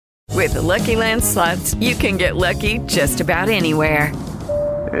With the Lucky Land Slots, you can get lucky just about anywhere.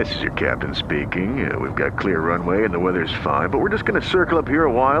 This is your captain speaking. We've got clear runway and the weather's fine, but we're just going to circle up here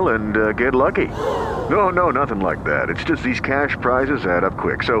a while and get lucky. No, nothing like that. It's just these cash prizes add up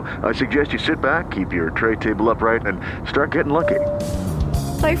quick. So I suggest you sit back, keep your tray table upright, and start getting lucky.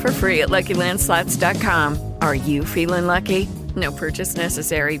 Play for free at LuckyLandSlots.com. Are you feeling lucky? No purchase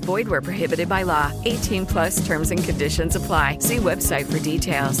necessary. Void where prohibited by law. 18 plus terms and conditions apply. See website for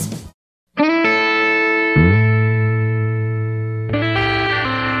details.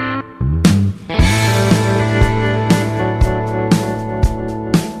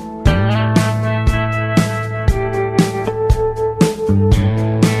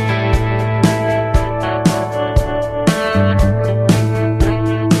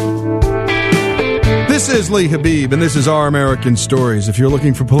 This is Lee Habib, and this is Our American Stories. If you're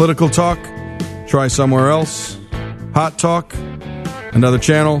looking for political talk, try somewhere else. Hot Talk, another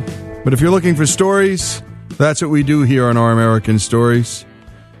channel. But if you're looking for stories, that's what we do here on Our American Stories.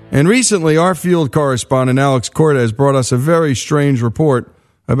 And recently, our field correspondent, Alex Cortez, brought us a very strange report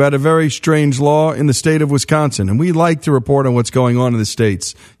about a very strange law in the state of Wisconsin. And we like to report on what's going on in the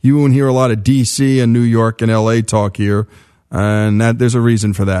states. You won't hear a lot of D.C. and New York and L.A. talk here, and there's a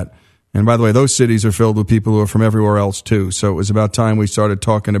reason for that. And by the way, those cities are filled with people who are from everywhere else, too. So it was about time we started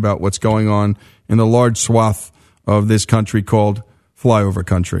talking about what's going on in the large swath of this country called Flyover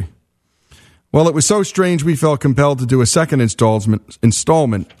Country. Well, it was so strange we felt compelled to do a second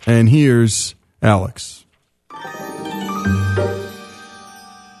installment. And here's Alex.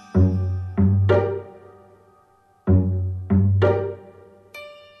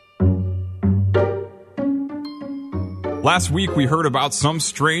 Last week, we heard about some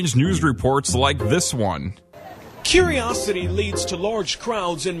strange news reports like this one. Curiosity leads to large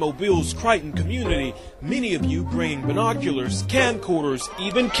crowds in Mobile's Crichton community. Many of you bring binoculars, camcorders,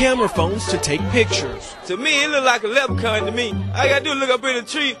 even camera phones to take pictures. To me, it look like a leprechaun to me. All I gotta do is look up in the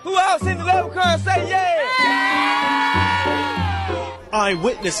tree. Who else seen the leprechaun? Say yeah!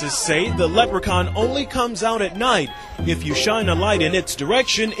 Eyewitnesses say the leprechaun only comes out at night. If you shine a light in its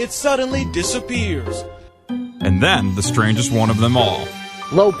direction, it suddenly disappears. And then, the strangest one of them all.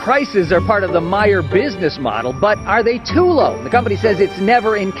 Low prices are part of the Meijer business model, but are they too low? The company says it's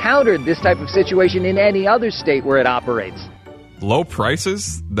never encountered this type of situation in any other state where it operates. Low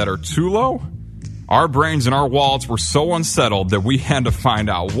prices that are too low? Our brains and our wallets were so unsettled that we had to find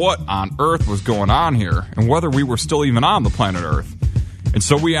out what on earth was going on here and whether we were still even on the planet Earth. And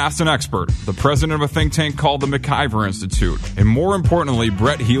so we asked an expert, the president of a think tank called the McIver Institute. And more importantly,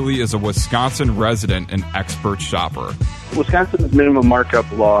 Brett Healy is a Wisconsin resident and expert shopper. Wisconsin's minimum markup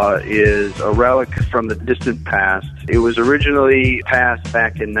law is a relic from the distant past. It was originally passed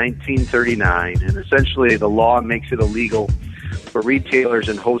back in 1939, and essentially the law makes it illegal for retailers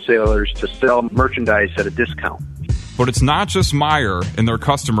and wholesalers to sell merchandise at a discount. But it's not just Meijer and their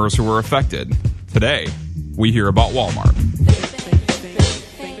customers who were affected. Today, we hear about Walmart.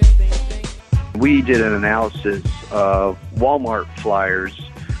 We did an analysis of Walmart flyers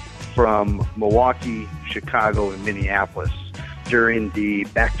from Milwaukee, Chicago, and Minneapolis during the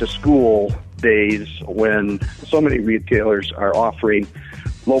back-to-school days when so many retailers are offering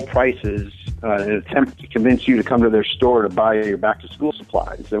low prices in an attempt to convince you to come to their store to buy your back-to-school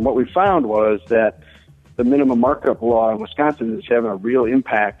supplies. And what we found was that the minimum markup law in Wisconsin is having a real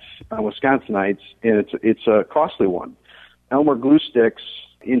impact on Wisconsinites, and it's a costly one. Elmer glue sticks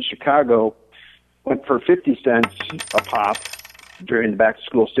in Chicago went for 50 cents a pop during the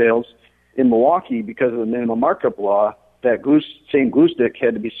back-to-school sales. In Milwaukee, because of the minimum markup law, that same glue stick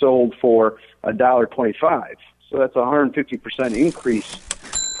had to be sold for $1.25. So that's a 150% increase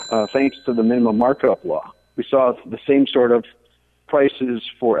thanks to the minimum markup law. We saw the same sort of prices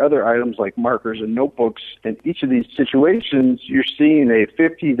for other items like markers and notebooks. In each of these situations, you're seeing a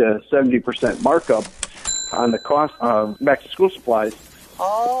 50 to 70% markup on the cost of back-to-school supplies.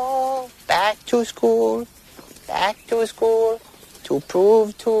 Oh, back to school, to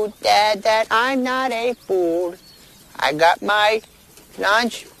prove to Dad that I'm not a fool. I got my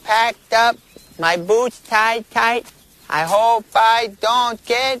lunch packed up, my boots tied tight. I hope I don't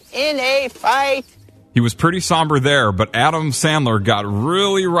get in a fight. He was pretty somber there, but Adam Sandler got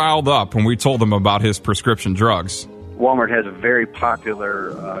really riled up when we told him about his prescription drugs. Walmart has a very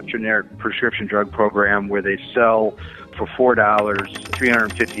popular generic prescription drug program where they sell for $4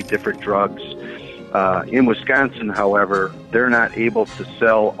 350 different drugs. In Wisconsin, however, they're not able to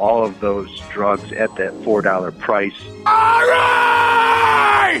sell all of those drugs at that $4 price. All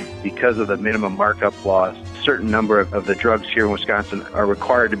right! Because of the minimum markup laws, a certain number of the drugs here in Wisconsin are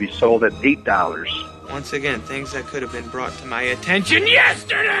required to be sold at $8. Once again, things that could have been brought to my attention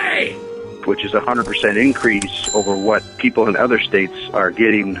yesterday! Which is a 100% increase over what people in other states are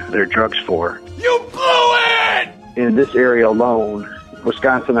getting their drugs for. You blew it! In this area alone,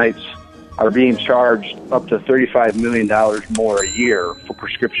 Wisconsinites are being charged up to $35 million more a year for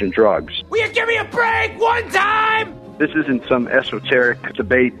prescription drugs. Will you give me a break one time? This isn't some esoteric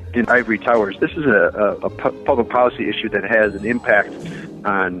debate in ivory towers. This is a public policy issue that has an impact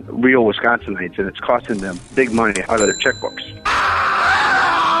on real Wisconsinites, and it's costing them big money out of their checkbooks.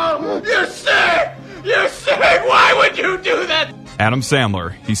 Oh, you're sick! You're sick! Why would you do that? Adam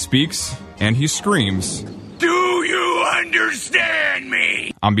Sandler, he speaks and he screams, Do you understand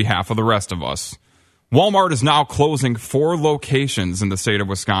me? On behalf of the rest of us. Walmart is now closing 4 locations in the state of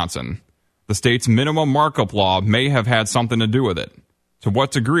Wisconsin. The state's minimum markup law may have had something to do with it. To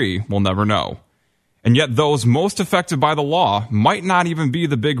what degree, we'll never know. And yet those most affected by the law might not even be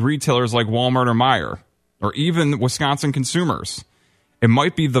the big retailers like Walmart or Meijer, or even Wisconsin consumers. It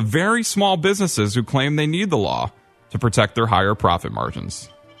might be the very small businesses who claim they need the law to protect their higher profit margins.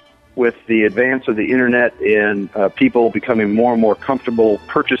 With the advance of the internet and people becoming more and more comfortable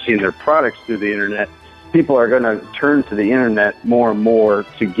purchasing their products through the internet, people are going to turn to the internet more and more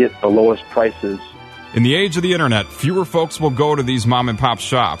to get the lowest prices. In the age of the internet, fewer folks will go to these mom and pop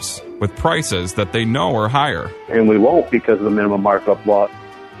shops with prices that they know are higher. And we won't because of the minimum markup law.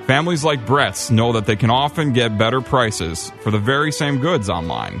 Families like Brett's know that they can often get better prices for the very same goods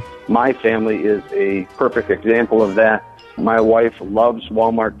online. My family is a perfect example of that. My wife loves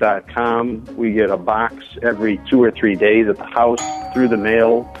Walmart.com. We get a box every 2 or 3 days at the house through the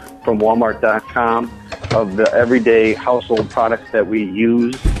mail from Walmart.com of the everyday household products that we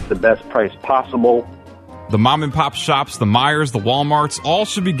use, the best price possible. The mom and pop shops, the Meijers, the Walmarts, all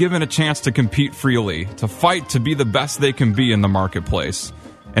should be given a chance to compete freely, to fight to be the best they can be in the marketplace.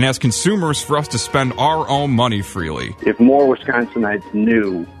 And as consumers, for us to spend our own money freely. If more Wisconsinites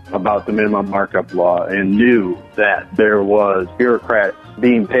knew about the minimum markup law and knew that there was bureaucrats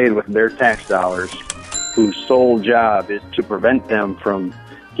being paid with their tax dollars whose sole job is to prevent them from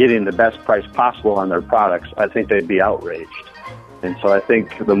getting the best price possible on their products, I think they'd be outraged. And so I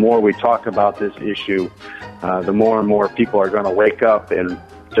think the more we talk about this issue, the more and more people are going to wake up and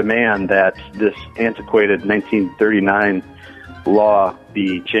demand that this antiquated 1939 law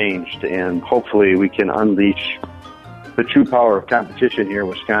be changed, and hopefully we can unleash the true power of competition here in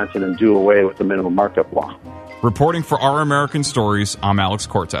Wisconsin and do away with the minimum markup law. Reporting for Our American Stories, I'm Alex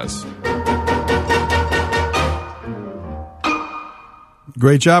Cortez.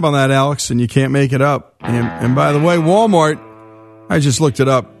 Great job on that, Alex, and you can't make it up. And by the way, Walmart, I just looked it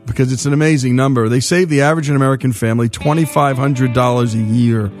up because it's an amazing number. They save the average American family $2,500 a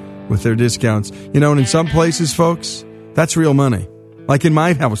year with their discounts. You know, and in some places, folks, that's real money. Like in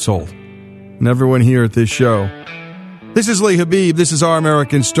my household and everyone here at this show. This is Lee Habib. This is Our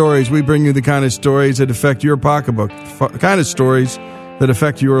American Stories. We bring you the kind of stories that affect your pocketbook, the kind of stories that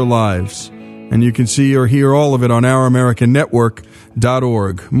affect your lives. And you can see or hear all of it on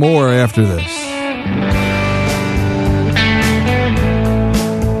ouramericannetwork.org. More after this.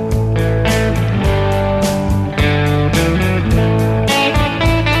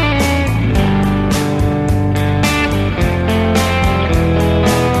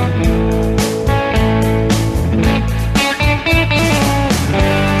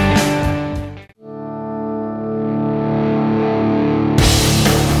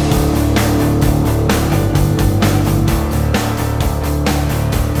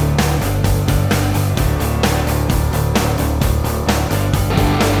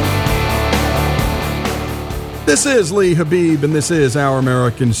 This is Lee Habib, and this is Our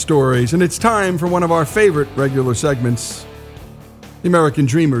American Stories, and it's time for one of our favorite regular segments, the American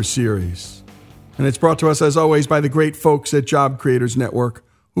Dreamers series. And it's brought to us, as always, by the great folks at Job Creators Network,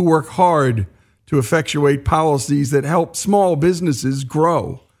 who work hard to effectuate policies that help small businesses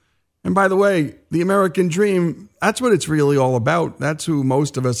grow. And by the way, the American dream, that's what it's really all about. That's who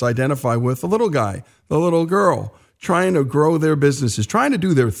most of us identify with, the little guy, the little girl, trying to grow their businesses, trying to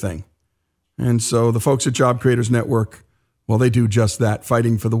do their thing. And so the folks at Job Creators Network, well, they do just that,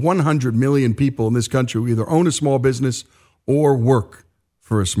 fighting for the 100 million people in this country who either own a small business or work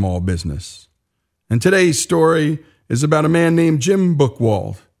for a small business. And today's story is about a man named Jim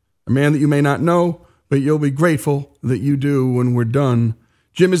Buchwald, a man that you may not know, but you'll be grateful that you do when we're done.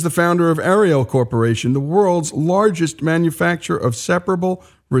 Jim is the founder of Ariel Corporation, the world's largest manufacturer of separable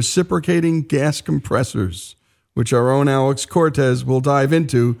reciprocating gas compressors, which our own Alex Cortez will dive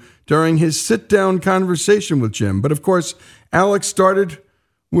into during his sit-down conversation with Jim. But of course, Alex started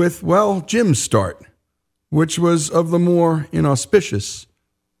with, well, Jim's start, which was of the more inauspicious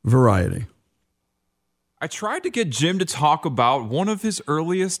variety. I tried to get Jim to talk about one of his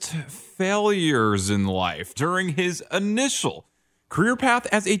earliest failures in life during his initial career path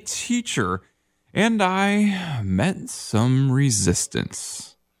as a teacher, and I met some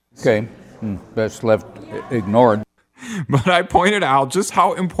resistance. Okay, that's left ignored. But I pointed out just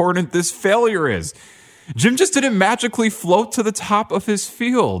how important this failure is. Jim just didn't magically float to the top of his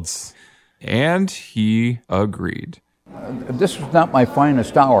fields. And he agreed. This was not my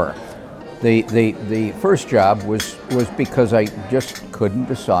finest hour. The first job was because I just couldn't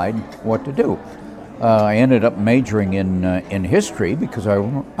decide what to do. I ended up majoring in history because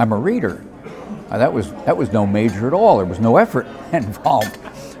I'm a reader. That was no major at all. There was no effort involved.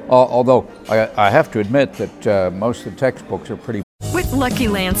 Although I have to admit that most of the textbooks are pretty. With Lucky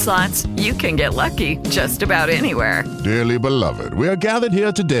Land Slots, you can get lucky just about anywhere. Dearly beloved, we are gathered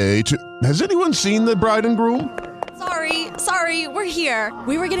here today to... Has anyone seen the bride and groom? Sorry, we're here.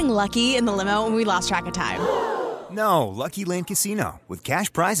 We were getting lucky in the limo and we lost track of time. No, Lucky Land Casino, with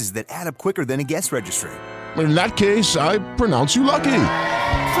cash prizes that add up quicker than a guest registry. In that case, I pronounce you lucky.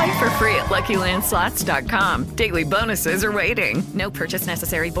 Play for free at LuckyLandSlots.com. Daily bonuses are waiting. No purchase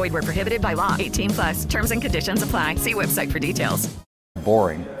necessary. Void where prohibited by law. 18+. Terms and conditions apply. See website for details.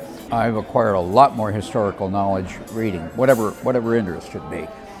 Boring. I've acquired a lot more historical knowledge reading, whatever interested me.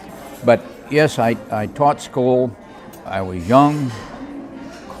 But yes, I taught school. I was young,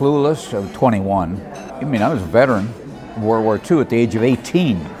 clueless. I was 21. I mean, I was a veteran of World War II at the age of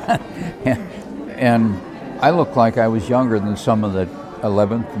 18. And I looked like I was younger than some of the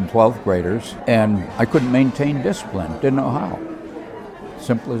 11th and 12th graders, and I couldn't maintain discipline. Didn't know how.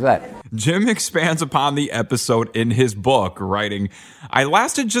 Simple as that. Jim expands upon the episode in his book, writing, I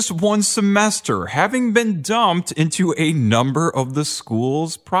lasted just one semester, having been dumped into a number of the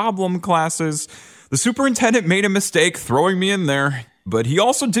school's problem classes. The superintendent made a mistake throwing me in there, but he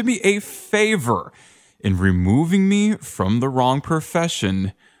also did me a favor in removing me from the wrong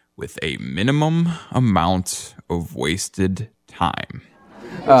profession with a minimum amount of wasted time.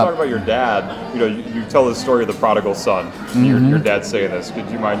 Talk about your dad. You tell the story of the prodigal son. Mm-hmm. Your dad saying this. Could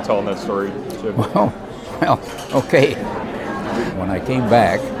you mind telling that story, Jim? Well, okay. When I came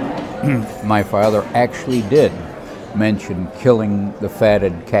back, my father actually did mention killing the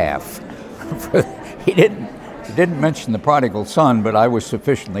fatted calf. He didn't mention the prodigal son, but I was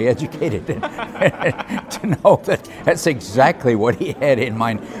sufficiently educated to know that that's exactly what he had in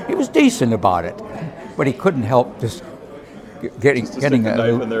mind. He was decent about it, but he couldn't help just getting stick the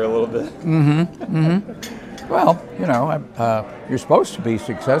knife in there a little bit. Well, you're supposed to be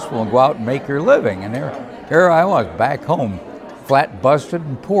successful and go out and make your living, and here I was back home, flat busted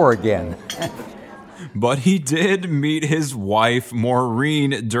and poor again. But he did meet his wife,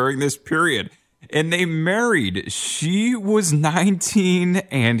 Maureen, during this period, and they married. She was 19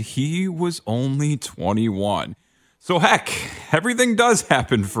 and he was only 21. So heck, everything does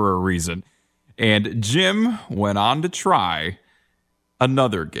happen for a reason. And Jim went on to try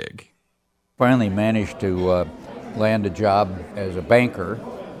another gig. Finally managed to land a job as a banker,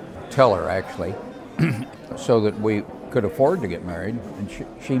 teller actually, so that we could afford to get married. And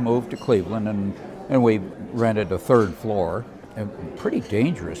she moved to Cleveland, and we rented a third floor. A pretty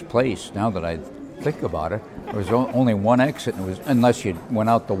dangerous place now that I think about it. There was only one exit, and it was unless you went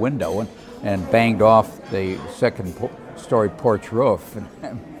out the window and banged off the second-story porch roof.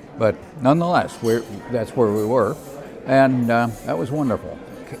 But nonetheless, that's where we were, and that was wonderful.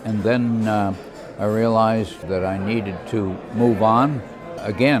 And then I realized that I needed to move on.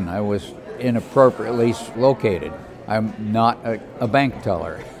 Again, I was inappropriately located. I'm not a bank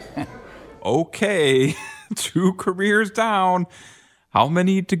teller. Okay, 2 careers down. How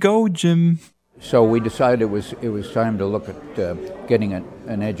many to go, Jim? So we decided it was time to look at getting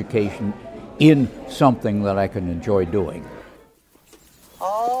an education in something that I can enjoy doing.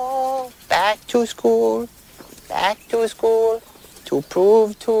 Oh, back to school, to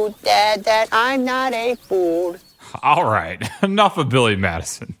prove to Dad that I'm not a fool. All right, enough of Billy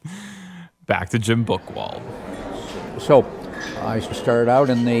Madison. Back to Jim Buchwald. So I started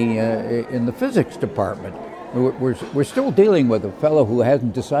out in the physics department. We're still dealing with a fellow who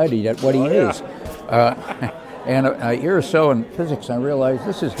hasn't decided yet what he is. And a year or so in physics, I realized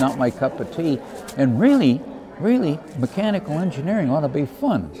this is not my cup of tea. And really, mechanical engineering ought to be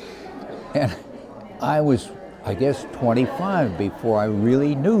fun. And I was, I guess, 25 before I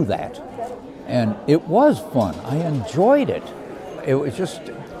really knew that. And it was fun. I enjoyed it. It was just,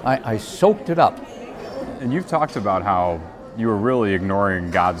 I soaked it up. And you've talked about how you were really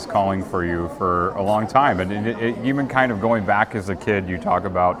ignoring God's calling for you for a long time. And even kind of going back as a kid, you talk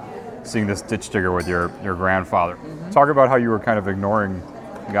about seeing this ditch digger with your grandfather. Mm-hmm. Talk about how you were kind of ignoring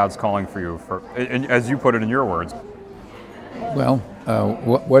God's calling for you, and as you put it in your words? Well,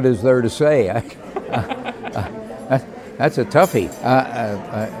 what is there to say? That's a toughie.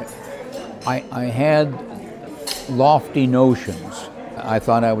 I had lofty notions. I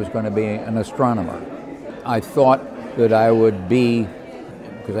thought I was going to be an astronomer. I thought that I would be,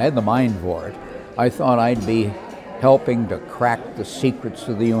 because I had the mind for it, I thought I'd be helping to crack the secrets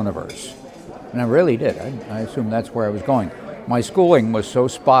of the universe. And I really did. I assumed that's where I was going. My schooling was so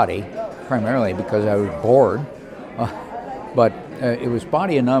spotty, primarily because I was bored, but it was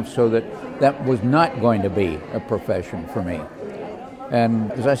spotty enough so that was not going to be a profession for me.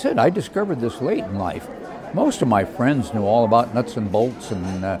 And as I said, I discovered this late in life. Most of my friends knew all about nuts and bolts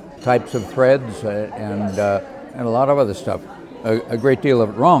and types of threads and a lot of other stuff. A great deal of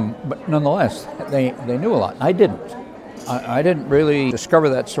it wrong, but nonetheless, they knew a lot. I didn't. I didn't really discover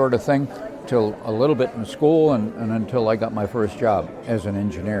that sort of thing till a little bit in school and until I got my first job as an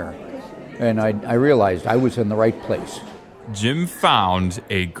engineer. And I realized I was in the right place. Jim found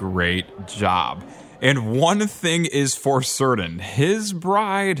a great job. And one thing is for certain, his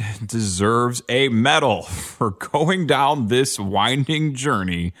bride deserves a medal for going down this winding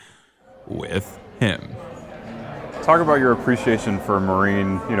journey with him. Talk about your appreciation for a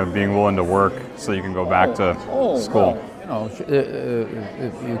Marine, being willing to work so you can go back to school. Well,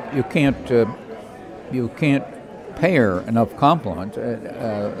 you can't pay her enough compliment.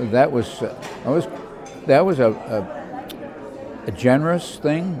 That was a generous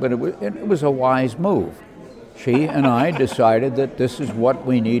thing, but it was a wise move. She and I decided that this is what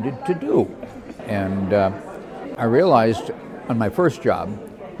we needed to do. And I realized on my first job,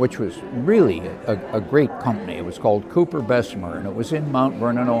 which was really a great company, it was called Cooper Bessemer, and it was in Mount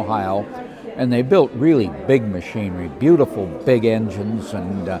Vernon, Ohio, and they built really big machinery, beautiful big engines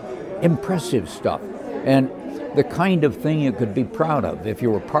and impressive stuff. And the kind of thing you could be proud of. If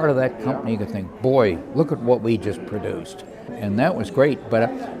you were part of that company, you could think, boy, look at what we just produced. And that was great, but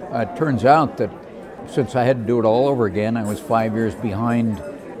it turns out that since I had to do it all over again, I was 5 years behind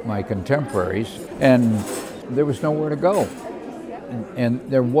my contemporaries, and there was nowhere to go. And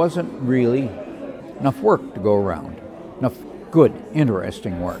there wasn't really enough work to go around, enough good,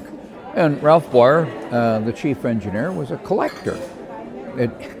 interesting work. And Ralph Boyer, the chief engineer, was a collector.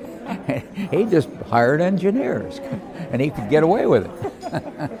 He just hired engineers, and he could get away with it.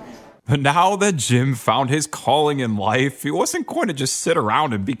 But now that Jim found his calling in life, he wasn't going to just sit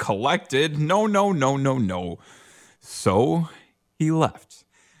around and be collected. No. So he left.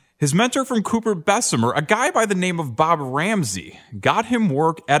 His mentor from Cooper Bessemer, a guy by the name of Bob Ramsey, got him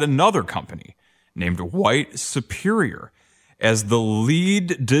work at another company named White Superior as the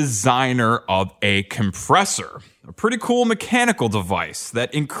lead designer of a compressor, a pretty cool mechanical device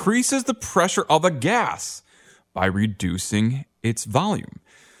that increases the pressure of a gas by reducing its volume.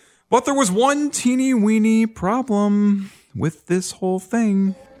 But there was one teeny-weeny problem with this whole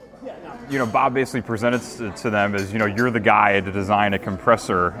thing. Bob basically presented to them as, you're the guy to design a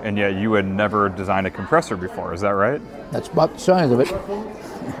compressor, and yet you had never designed a compressor before. Is that right? That's about the size of it.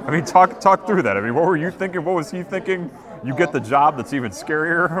 I mean, talk through that. I mean, what were you thinking? What was he thinking? You get the job that's even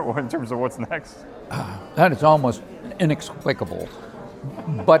scarier in terms of what's next? That is almost inexplicable.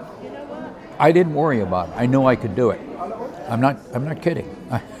 But I didn't worry about it. I knew I could do it. I'm not kidding.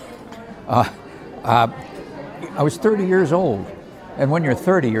 I was 30 years old, and when you're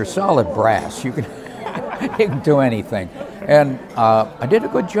 30, you're solid brass. You can do anything. And I did a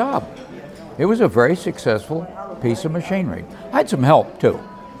good job. It was a very successful piece of machinery. I had some help, too.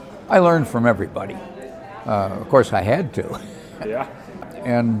 I learned from everybody. Of course, I had to. Yeah.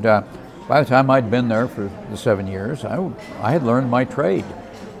 And by the time I'd been there for the 7 years, I had learned my trade.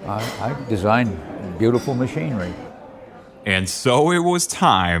 I designed beautiful machinery. And so it was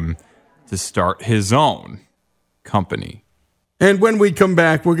time to start his own company. And when we come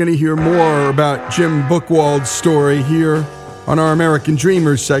back, we're going to hear more about Jim Buchwald's story here on our American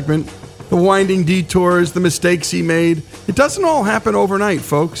Dreamers segment. The winding detours, the mistakes he made. It doesn't all happen overnight,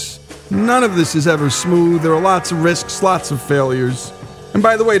 folks. None of this is ever smooth. There are lots of risks, lots of failures. And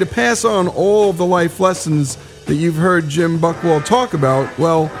by the way, to pass on all of the life lessons that you've heard Jim Buchwald talk about,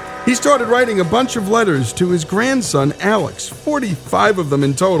 well, he started writing a bunch of letters to his grandson, Alex, 45 of them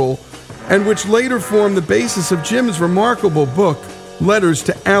in total, and which later formed the basis of Jim's remarkable book, Letters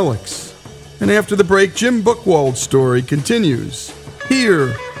to Alex. And after the break, Jim Buchwald's story continues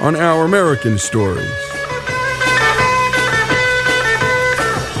here on Our American Stories.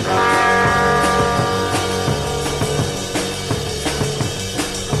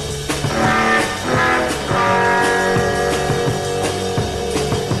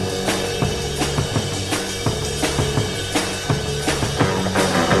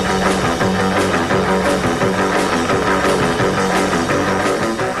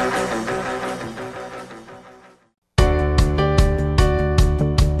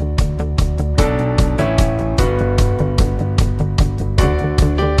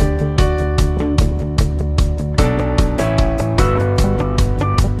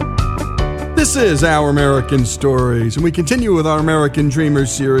 This is Our American Stories, and we continue with our American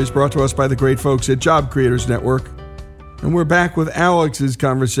Dreamers series brought to us by the great folks at Job Creators Network. And we're back with Alex's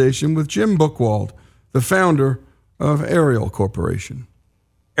conversation with Jim Buchwald, the founder of Ariel Corporation.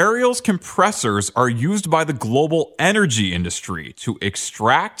 Ariel's compressors are used by the global energy industry to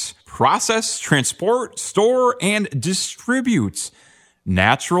extract, process, transport, store, and distribute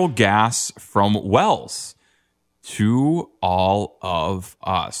natural gas from wells to all of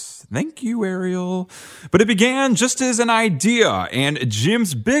us. Thank you, Ariel. But it began just as an idea, and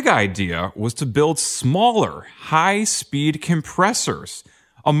Jim's big idea was to build smaller, high-speed compressors,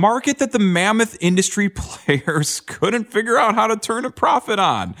 a market that the mammoth industry players couldn't figure out how to turn a profit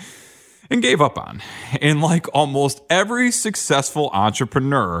on and gave up on. And like almost every successful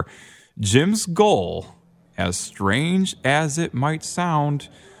entrepreneur, Jim's goal, as strange as it might sound,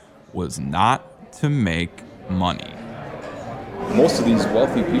 was not to make money. Most of these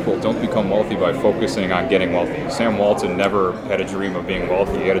wealthy people don't become wealthy by focusing on getting wealthy. Sam Walton never had a dream of being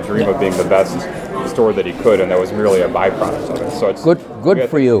wealthy. He had a dream of being the best store that he could, and that was merely a byproduct of it. So it's good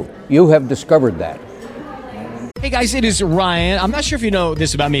for you. You have discovered that. Hey guys, it is Ryan. I'm not sure if you know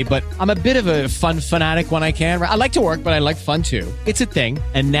this about me, but I'm a bit of a fun fanatic when I can. I like to work, but I like fun too. It's a thing.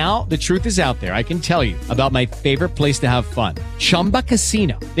 And now the truth is out there. I can tell you about my favorite place to have fun. Chumba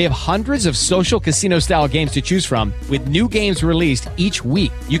Casino. They have hundreds of social casino style games to choose from with new games released each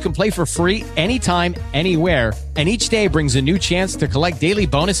week. You can play for free anytime, anywhere. And each day brings a new chance to collect daily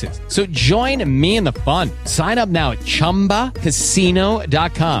bonuses. So join me in the fun. Sign up now at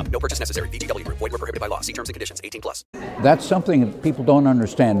ChumbaCasino.com. No purchase necessary. VGW. Void where prohibited by law. See terms and conditions. 18+. That's something that people don't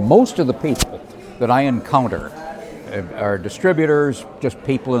understand. Most of the people that I encounter are distributors, just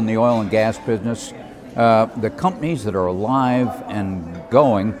people in the oil and gas business. The companies that are alive and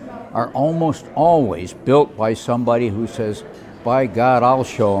going are almost always built by somebody who says, by God, I'll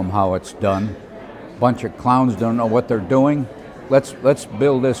show them how it's done. Bunch of clowns don't know what they're doing. Let's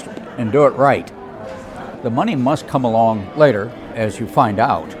build this and do it right. The money must come along later, as you find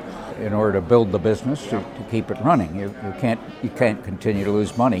out, in order to build the business to keep it running. You can't continue to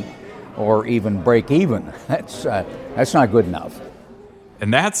lose money or even break even. That's not good enough.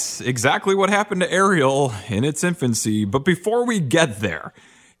 And that's exactly what happened to Ariel in its infancy. But before we get there,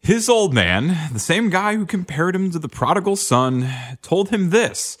 his old man, the same guy who compared him to the prodigal son, told him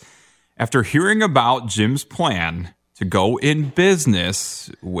this after hearing about Jim's plan to go in business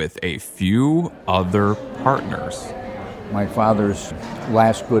with a few other partners. My father's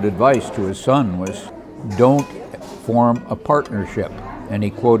last good advice to his son was, don't form a partnership. And he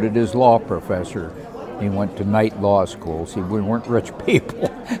quoted his law professor. He went to night law school. See, we weren't rich people,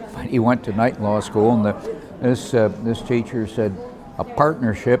 but he went to night law school, and this teacher said, a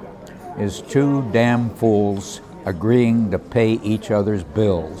partnership is two damn fools agreeing to pay each other's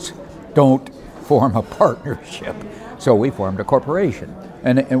bills. Don't form a partnership. So we formed a corporation,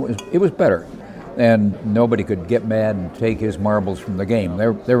 and it was better. And nobody could get mad and take his marbles from the game.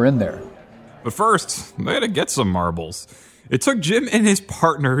 They're in there. But first, they had to get some marbles. It took Jim and his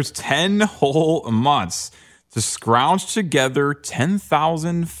partners 10 whole months to scrounge together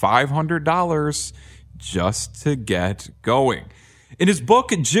 $10,500 just to get going. In his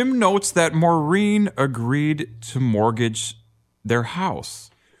book, Jim notes that Maureen agreed to mortgage their house,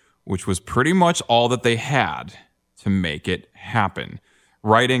 which was pretty much all that they had to make it happen.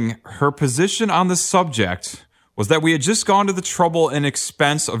 Writing, her position on the subject was that we had just gone to the trouble and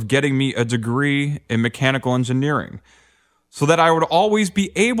expense of getting me a degree in mechanical engineering so that I would always be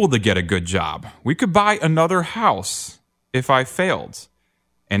able to get a good job. We could buy another house if I failed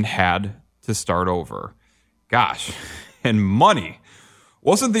and had to start over. Gosh, and money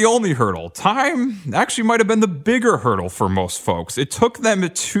wasn't the only hurdle. Time actually might have been the bigger hurdle for most folks. It took them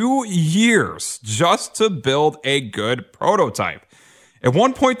 2 years just to build a good prototype. At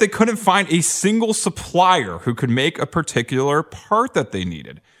one point, they couldn't find a single supplier who could make a particular part that they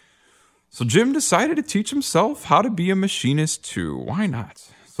needed. So Jim decided to teach himself how to be a machinist too. Why not?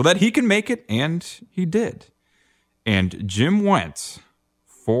 So that he can make it, and he did. And Jim went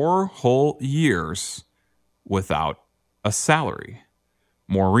 4 whole years without a salary.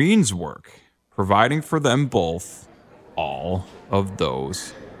 Maureen's work, providing for them both all of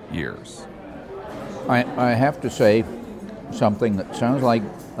those years. I have to say something that sounds like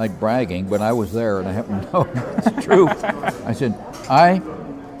bragging, but I was there and I happen to know it's true. I said, I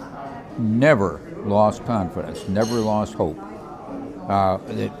never lost confidence, never lost hope.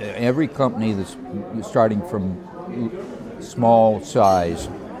 Every company that's starting from small size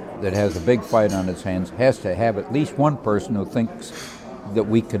that has a big fight on its hands has to have at least one person who thinks that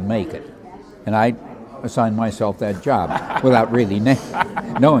we can make it. And I assigned myself that job without really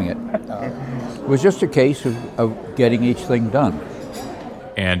knowing it. It was just a case of getting each thing done.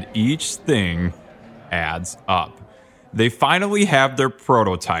 And each thing adds up. They finally have their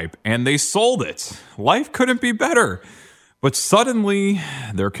prototype, and they sold it. Life couldn't be better. But suddenly,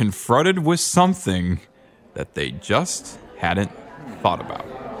 they're confronted with something that they just hadn't thought about.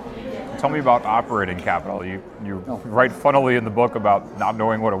 Tell me about operating capital. You write funnily in the book about not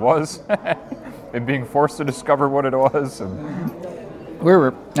knowing what it was and being forced to discover what it was. We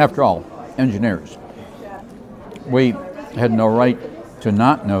were, after all, engineers. We had no right to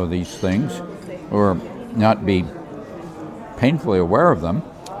not know these things or not be painfully aware of them,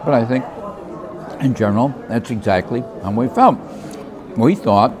 but I think in general that's exactly how we felt. We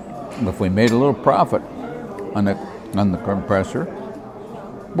thought if we made a little profit on the compressor,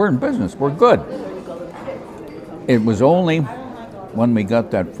 we're in business, we're good. It was only when we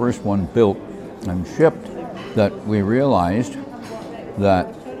got that first one built and shipped that we realized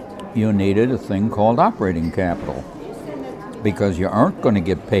that you needed a thing called operating capital, because you aren't going to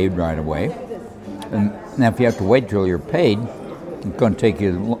get paid right away. And if you have to wait till you're paid, it's going to take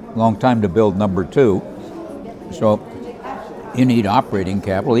you a long time to build number two. So you need operating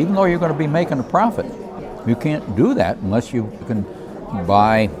capital, even though you're going to be making a profit. You can't do that unless you can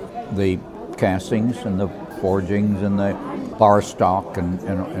buy the castings and the forgings and the bar stock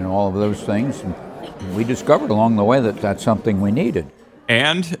and all of those things. And we discovered along the way that that's something we needed.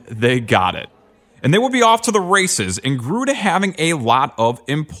 And they got it. And they would be off to the races and grew to having a lot of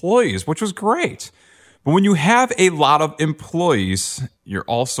employees, which was great. But when you have a lot of employees, you're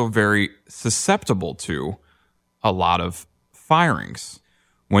also very susceptible to a lot of firings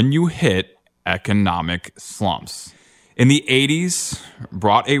when you hit economic slumps. In the 80s,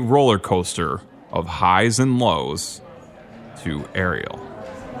 brought a roller coaster of highs and lows to Ariel.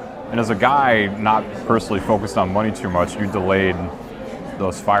 And as a guy not personally focused on money too much, you delayed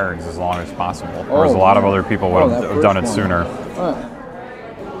those firings as long as possible, whereas a lot of other people would have done it sooner.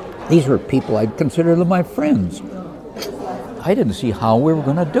 These were people I'd consider them my friends. I didn't see how we were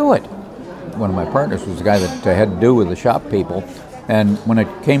going to do it. One of my partners was the guy that had to do with the shop people, and when it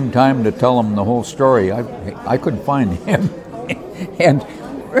came time to tell him the whole story, I couldn't find him, and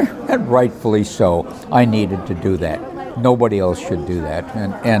rightfully so. I needed to do that. Nobody else should do that,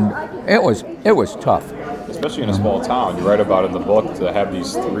 and it was tough. Especially in a small town, you write about in the book to have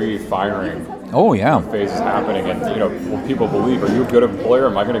these 3 firing phases happening, and will people believe? Are you a good employer?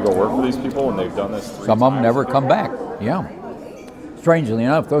 Am I going to go work for these people? And they've done this 3 Some times. of them never come back. Yeah. Strangely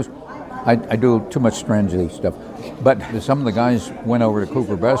enough, I do too much strangely stuff. But some of the guys went over to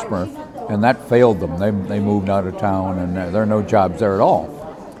Cooper Bessemer, and that failed them. They moved out of town, and there are no jobs there at all.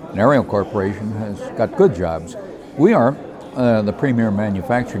 And Ariel Corporation has got good jobs. We are the premier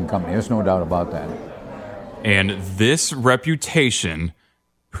manufacturing company. There's no doubt about that. And this reputation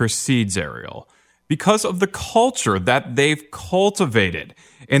precedes Ariel because of the culture that they've cultivated.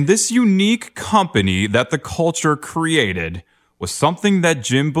 And this unique company that the culture created was something that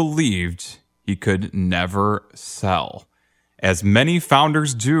Jim believed he could never sell, as many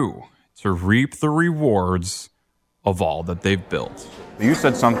founders do, to reap the rewards of all that they've built. You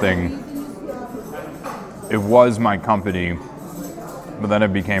said something, it was my company, but then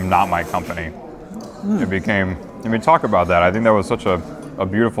it became not my company. It became, talk about that. I think that was such a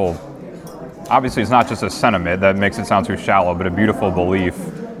beautiful, obviously it's not just a sentiment, that makes it sound too shallow, but a beautiful belief.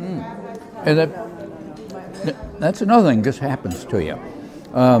 And that's another thing, just happens to you.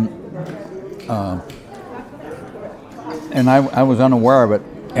 And I was unaware of it,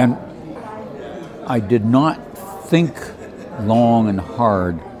 and I did not think long and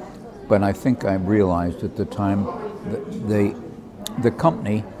hard, but I think I realized at the time that the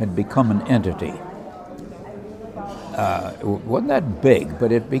company had become an entity. It wasn't that big,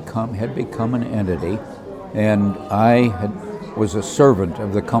 but it had become an entity, and I was a servant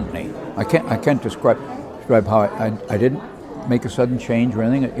of the company. I can't describe how I didn't make a sudden change or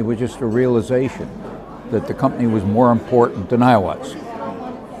anything. It was just a realization that the company was more important than I was,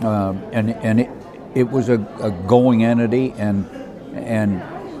 and it was a going entity, and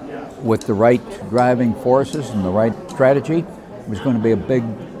with the right driving forces and the right strategy, it was going to be a big,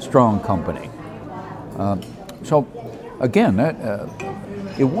 strong company. So, again,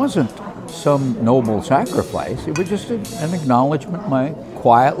 it wasn't some noble sacrifice. It was just an acknowledgement,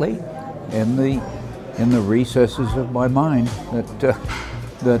 quietly, in the recesses of my mind,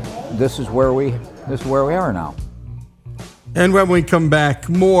 that this is where we are now. And when we come back,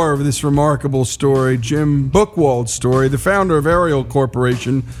 more of this remarkable story, Jim Buchwald's story, the founder of Ariel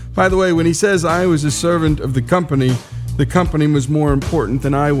Corporation. By the way, when he says I was a servant of the company, the company was more important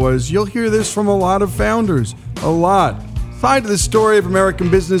than I was. You'll hear this from a lot of founders. A lot. Side to the story of American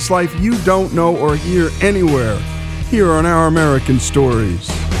business life you don't know or hear anywhere. Here on Our American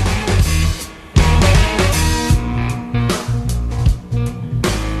Stories.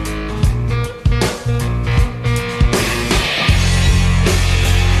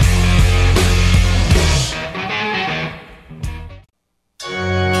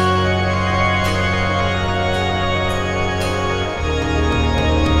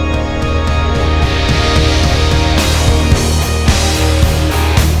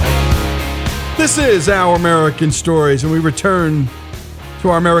 This is Our American Stories, and we return to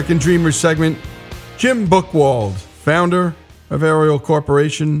our American Dreamers segment. Jim Buchwald, founder of Ariel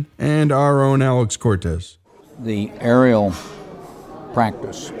Corporation, and our own Alex Cortez. The Ariel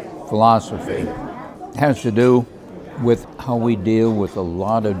practice, philosophy, has to do with how we deal with a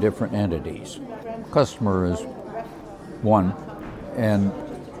lot of different entities. Customer is one, and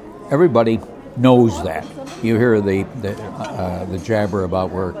everybody knows that. You hear the jabber about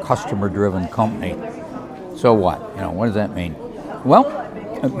we're a customer-driven company. So what? What does that mean? Well,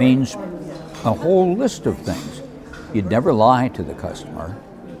 it means a whole list of things. You'd never lie to the customer.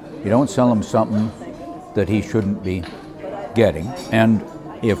 You don't sell him something that he shouldn't be getting. And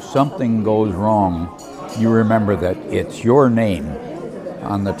if something goes wrong, you remember that it's your name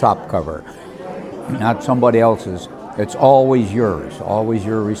on the top cover, not somebody else's. It's always yours, always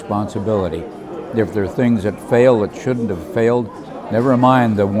your responsibility. If there are things that fail that shouldn't have failed, never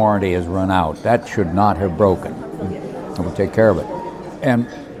mind the warranty has run out. That should not have broken. And we'll take care of it. And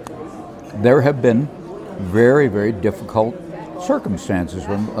there have been very, very difficult circumstances.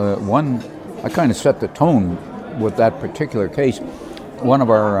 When I kind of set the tone with that particular case. One of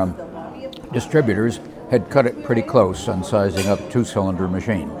our distributors had cut it pretty close on sizing up a two-cylinder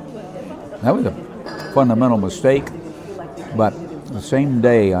machine. That was a fundamental mistake, but the same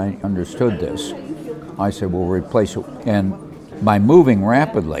day I understood this, I said, we'll replace it. And by moving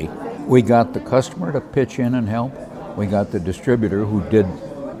rapidly, we got the customer to pitch in and help. We got the distributor who did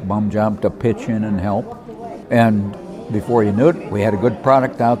bum job to pitch in and help. And before you knew it, we had a good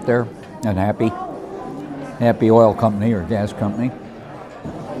product out there and happy oil company or gas company.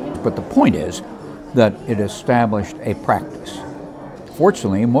 But the point is that it established a practice.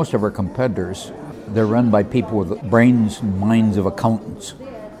 Fortunately, most of our competitors, they're run by people with brains and minds of accountants,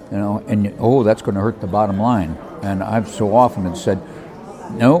 and that's going to hurt the bottom line. And I've so often said,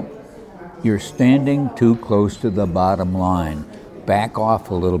 no, you're standing too close to the bottom line. Back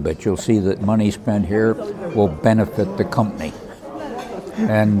off a little bit. You'll see that money spent here will benefit the company.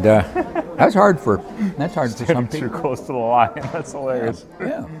 And that's hard for some people. Too close to the line. That's hilarious.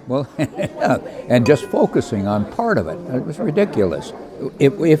 Yeah. Well, and just focusing on part of it. It was ridiculous.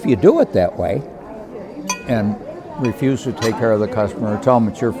 If you do it that way and refuse to take care of the customer, tell them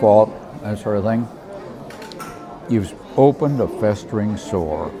it's your fault, that sort of thing, you've opened a festering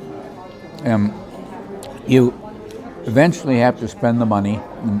sore. And you eventually have to spend the money,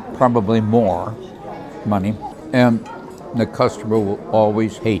 probably more money, and the customer will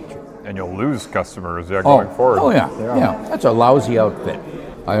always hate you. And you'll lose customers going forward. Oh, yeah. That's a lousy outfit.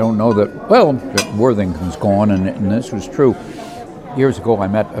 I don't know that Worthington's gone, and this was true. Years ago, I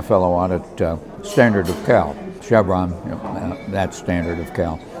met a fellow out at Standard of Cal, Chevron, that Standard of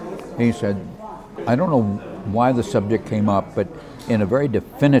Cal. He said, I don't know why the subject came up, but in a very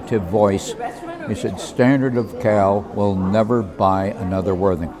definitive voice, he said, Standard of Cal will never buy another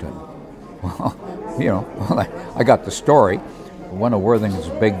Worthington. Well, I got the story. One of Worthington's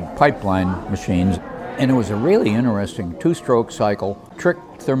big pipeline machines, and it was a really interesting two-stroke cycle, trick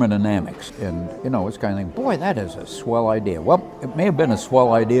thermodynamics. And, it's kind of like, boy, that is a swell idea. Well, it may have been a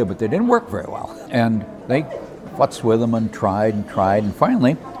swell idea, but they didn't work very well. And they futzed with them and tried, and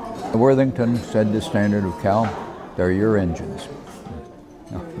finally, Worthington said to Standard of Cal, they're your engines.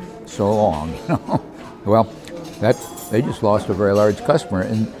 So long, Well, they just lost a very large customer,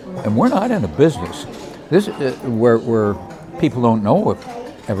 and we're not in a business. This where people don't know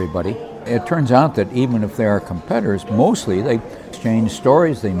everybody. It turns out that even if they are competitors, mostly they exchange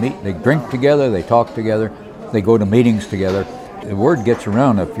stories, they meet, they drink together, they talk together, they go to meetings together. The word gets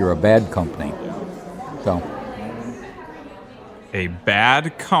around if you're a bad company. So, a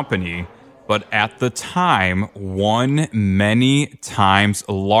bad company, but at the time, one many times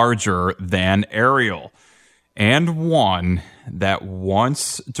larger than Ariel, and one that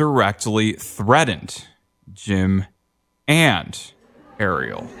once directly threatened Jim and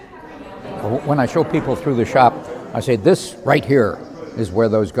Ariel. When I show people through the shop, I say, this right here is where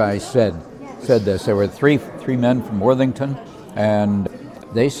those guys said this. There were three men from Worthington, and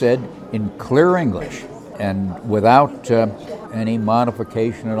they said in clear English, and without any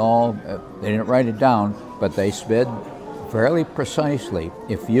modification at all, they didn't write it down, but they said fairly precisely,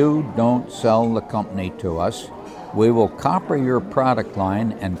 if you don't sell the company to us, we will copper your product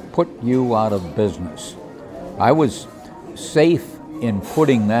line and put you out of business. I was safe in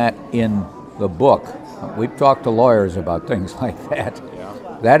putting that in the book. We've talked to lawyers about things like that.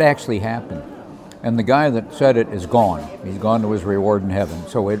 Yeah. That actually happened. And the guy that said it is gone. He's gone to his reward in heaven,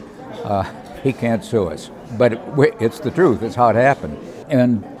 so he can't sue us. But it's the truth. It's how it happened.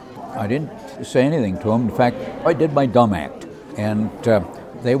 And I didn't say anything to him. In fact, I did my dumb act. And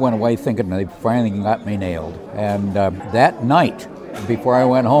they went away thinking they finally got me nailed. And that night, before I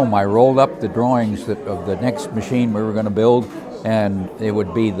went home, I rolled up the drawings of the next machine we were going to build, and it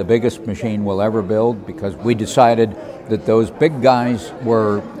would be the biggest machine we'll ever build, because we decided that those big guys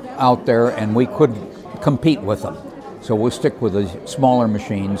were out there and we couldn't compete with them. So we'll stick with the smaller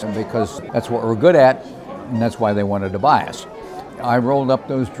machines, because that's what we're good at, and that's why they wanted to buy us. I rolled up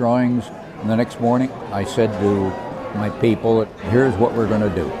those drawings, and the next morning I said to my people, here's what we're going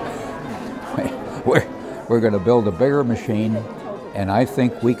to do. We're going to build a bigger machine, and I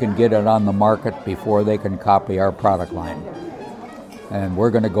think we can get it on the market before they can copy our product line. And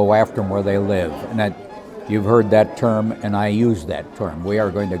we're going to go after them where they live. And that, you've heard that term, and I use that term. We are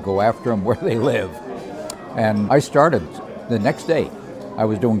going to go after them where they live. And I started the next day. I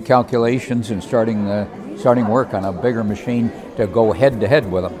was doing calculations and starting work on a bigger machine to go head-to-head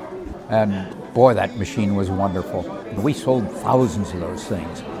with them. And boy, that machine was wonderful. We sold thousands of those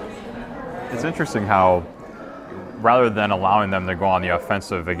things. It's interesting how, rather than allowing them to go on the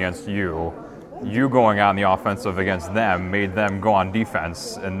offensive against you going on the offensive against them made them go on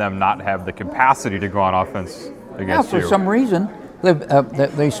defense, and them not have the capacity to go on offense against you. For some reason,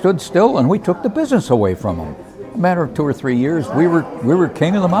 they stood still, and we took the business away from them. A matter of 2 or 3 years, we were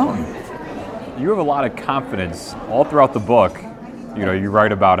king of the mountain. You have a lot of confidence all throughout the book. You know, you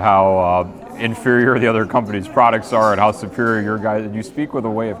write about how inferior the other company's products are and how superior your guys. You speak with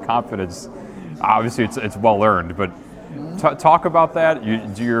a way of confidence. Obviously, it's well earned, but talk about that.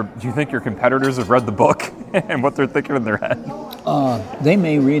 Do you think your competitors have read the book and what they're thinking in their head? They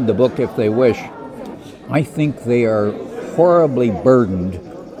may read the book if they wish. I think they are horribly burdened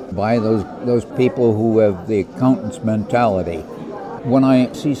by those people who have the accountant's mentality. When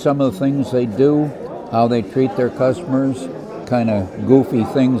I see some of the things they do, how they treat their customers, kind of goofy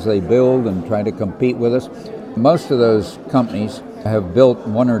things they build and try to compete with us, most of those companies have built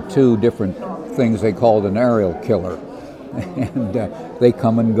 1 or 2 different things they called an aerial killer. And they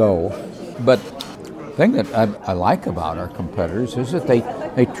come and go. But the thing that I like about our competitors is that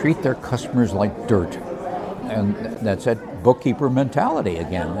they treat their customers like dirt. And that's that bookkeeper mentality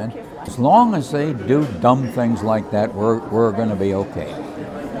again. And as long as they do dumb things like that, we're going to be okay.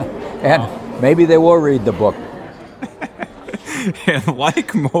 And maybe they will read the book. And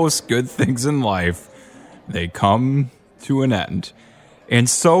like most good things in life, they come to an end. And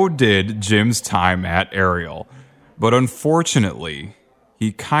so did Jim's time at Ariel. But unfortunately,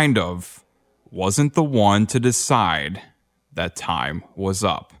 he kind of wasn't the one to decide that time was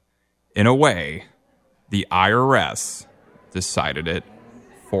up. In a way, the IRS decided it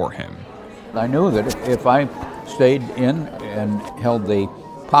for him. I knew that if I stayed in and held the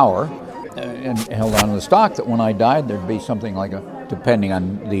power and held on to the stock, that when I died, there'd be something like depending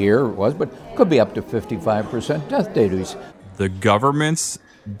on the year it was, but could be up to 55% death duties. The government's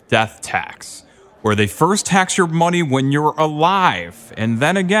death tax, where they first tax your money when you're alive, and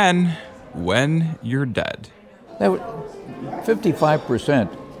then again when you're dead.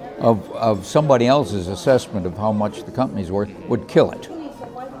 55% of somebody else's assessment of how much the company's worth would kill it.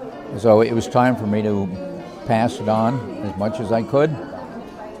 So it was time for me to pass it on as much as I could.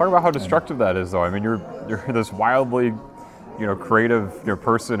 Talk about how destructive that is, though. I mean, you're this wildly, creative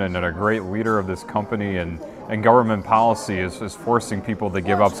person and a great leader of this company, and government policy is forcing people to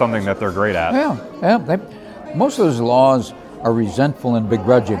give up something that they're great at. Yeah. Most of those laws are resentful and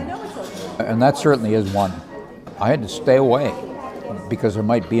begrudging, and that certainly is one. I had to stay away because there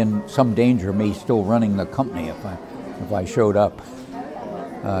might be some danger of me still running the company if I showed up.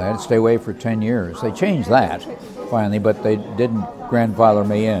 I had to stay away for 10 years. They changed that finally, but they didn't grandfather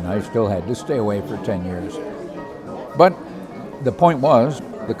me in. I still had to stay away for 10 years. But the point was,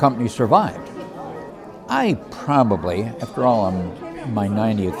 the company survived. I probably, after all, I'm in my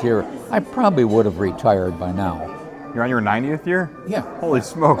 90th year, I probably would have retired by now. You're on your 90th year? Yeah. Holy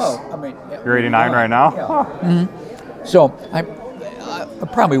smokes. Well, You're 89 right now? Yeah. Mm-hmm. So I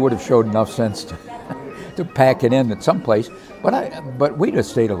probably would have showed enough sense to pack it in at some place, but we'd have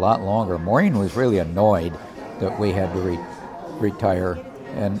stayed a lot longer. Maureen was really annoyed that we had to retire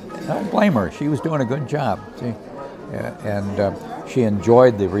And I don't blame her. She was doing a good job. See? And she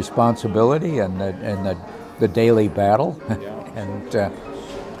enjoyed the responsibility and the daily battle.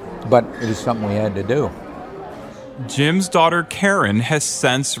 But it was something we had to do. Jim's daughter Karen has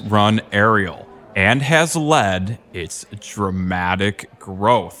since run Ariel and has led its dramatic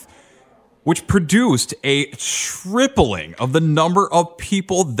growth, which produced a tripling of the number of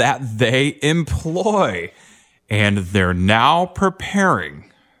people that they employ. And they're now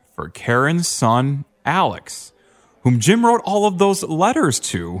preparing for Karen's son, Alex, whom Jim wrote all of those letters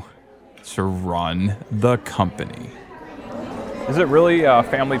to run the company. Is it really a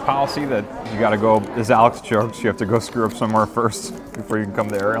family policy that you got to go, as Alex jokes, you have to go screw up somewhere first before you can come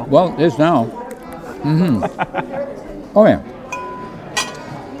to Ariel? Well, it is now. Mm-hmm. Oh, yeah.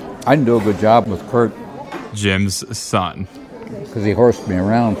 I didn't do a good job with Quirk. Jim's son. Because he horsed me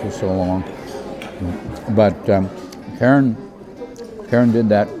around for so long. But Karen did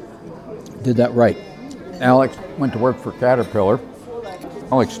that right. Alex went to work for Caterpillar.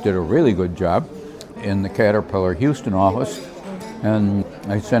 Alex did a really good job in the Caterpillar Houston office. And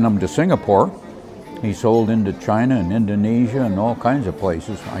I sent him to Singapore. He sold into China and Indonesia and all kinds of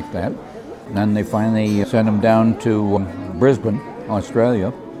places like that. And then they finally sent him down to Brisbane,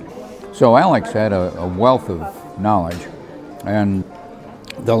 Australia. So Alex had a wealth of knowledge. And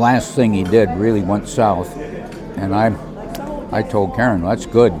the last thing he did really went south. And I told Karen, that's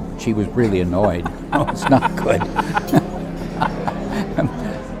good. She was really annoyed. No, it's not good.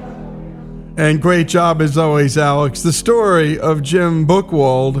 And great job as always, Alex. The story of Jim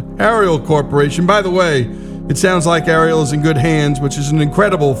Buchwald, Ariel Corporation. By the way, it sounds like Ariel is in good hands, which is an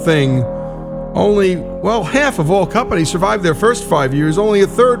incredible thing. Only, half of all companies survive their first 5 years. Only a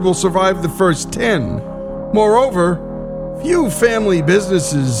third will survive the first 10. Moreover, few family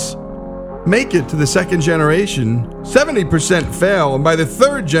businesses make it to the second generation. 70% fail, and by the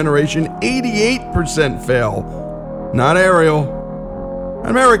third generation, 88% fail. Not Ariel.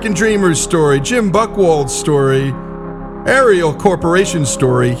 American Dreamer's story, Jim Buchwald's story, Ariel Corporation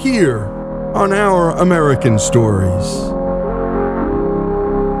story, here on Our American Stories.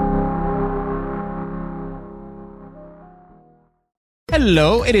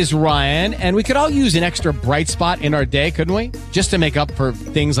 Hello, it is Ryan, and we could all use an extra bright spot in our day, couldn't we? Just to make up for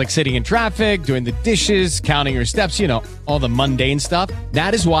things like sitting in traffic, doing the dishes, counting your steps, all the mundane stuff.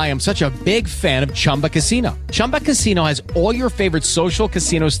 That is why I'm such a big fan of Chumba Casino. Chumba Casino has all your favorite social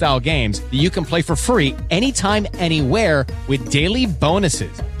casino-style games that you can play for free anytime, anywhere with daily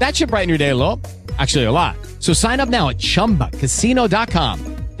bonuses. That should brighten your day a little. Actually, a lot. So sign up now at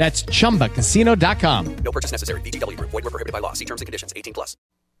ChumbaCasino.com. That's ChumbaCasino.com. No purchase necessary. VGW Group. Void where prohibited by law. See terms and conditions. 18+.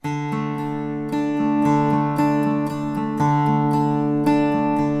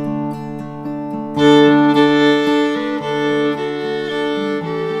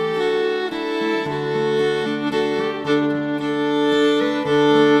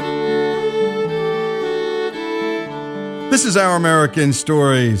 This is Our American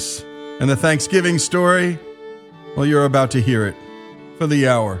Stories. And the Thanksgiving story? Well, you're about to hear it. For the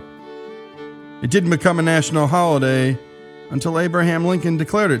hour. It didn't become a national holiday until Abraham Lincoln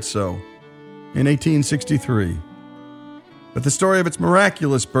declared it so in 1863. But the story of its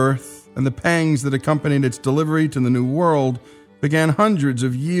miraculous birth and the pangs that accompanied its delivery to the New World began hundreds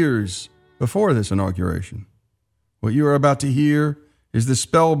of years before this inauguration. What you are about to hear is the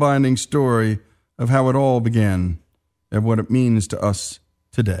spellbinding story of how it all began and what it means to us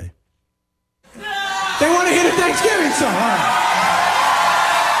today. They want to hear the Thanksgiving song. All right.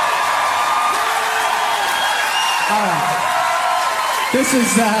 All right. This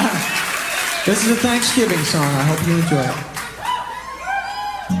is a Thanksgiving song. I hope you enjoy it.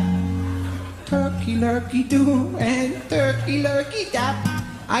 Turkey lurkey do and turkey lurkey dap.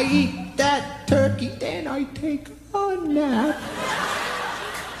 I eat that turkey, then I take a nap.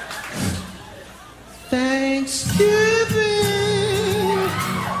 Thanksgiving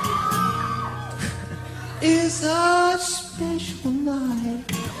is a special night.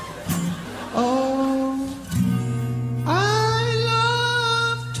 Oh, I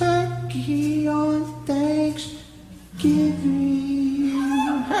love turkey on Thanksgiving.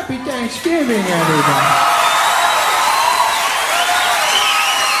 Happy Thanksgiving, everybody.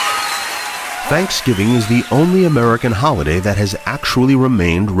 Thanksgiving is the only American holiday that has actually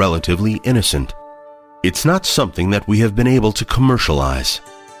remained relatively innocent. It's not something that we have been able to commercialize.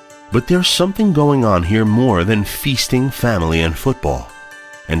 But there's something going on here more than feasting, family, and football.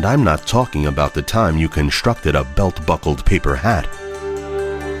 And I'm not talking about the time you constructed a belt-buckled paper hat.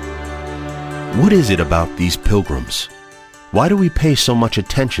 What is it about these pilgrims? Why do we pay so much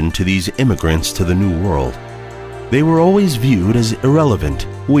attention to these immigrants to the New World? they were always viewed as irrelevant,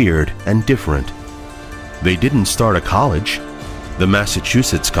 weird, and different. They didn't start a college. The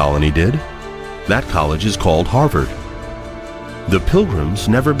Massachusetts colony did. That college is called Harvard. The Pilgrims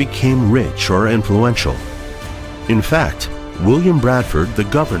never became rich or influential. In fact, William Bradford, the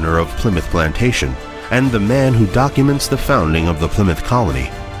governor of Plymouth Plantation, and the man who documents the founding of the Plymouth colony,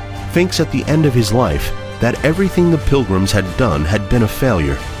 thinks at the end of his life that everything the Pilgrims had done had been a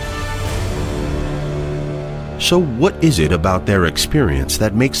failure. So what is it about their experience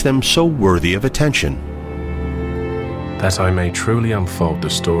that makes them so worthy of attention? That I may truly unfold the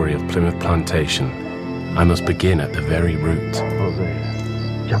story of Plymouth Plantation, I must begin at the very root.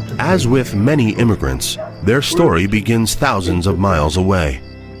 As with many immigrants, their story begins thousands of miles away.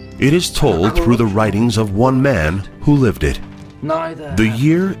 It is told through the writings of one man who lived it. The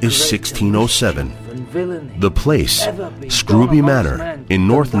year is 1607. The place, Scrooby Manor, in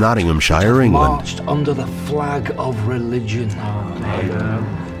North Nottinghamshire, England. Marched under the flag of religion.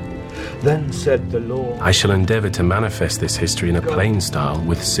 Then said the Lord, I shall endeavour to manifest this history in a plain style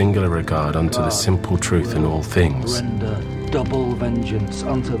with singular regard unto the simple truth in all things. double vengeance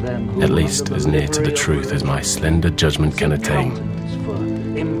unto them who At least as near to the truth as my slender judgment can attain.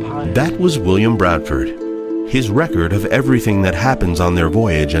 That was William Bradford. His record of everything that happens on their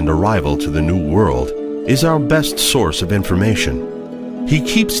voyage and arrival to the New World is our best source of information. He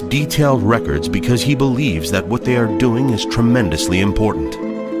keeps detailed records because he believes that what they are doing is tremendously important.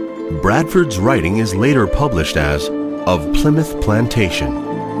 Bradford's writing is later published as Of Plymouth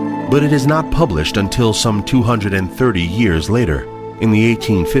Plantation, but it is not published until some 230 years later, in the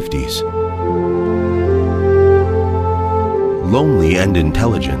 1850s. Lonely and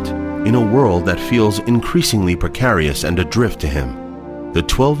intelligent, in a world that feels increasingly precarious and adrift to him, the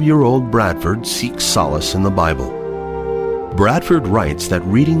 12-year-old Bradford seeks solace in the Bible. Bradford writes that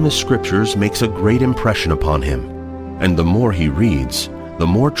reading the scriptures makes a great impression upon him, and the more he reads, the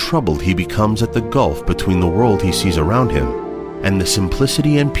more troubled he becomes at the gulf between the world he sees around him and the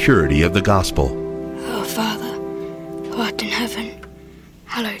simplicity and purity of the gospel. Our Father, who art in heaven,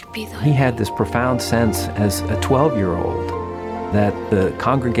 hallowed be thy name. He had this profound sense as a 12-year-old that the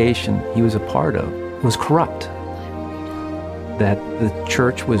congregation he was a part of was corrupt, that the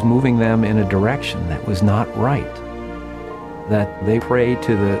church was moving them in a direction that was not right, that they prayed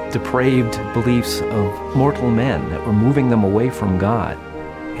to the depraved beliefs of mortal men that were moving them away from God.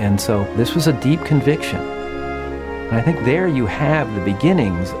 And so this was a deep conviction. And I think there you have the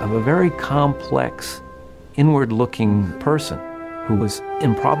beginnings of a very complex, inward-looking person who was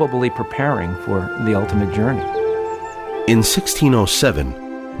improbably preparing for the ultimate journey. In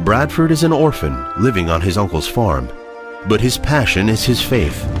 1607, Bradford is an orphan living on his uncle's farm, but his passion is his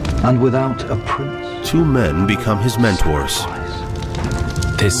faith. And without a prince, two men become his mentors.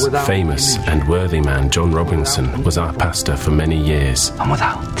 This famous and worthy man, John Robinson, was our pastor for many years. And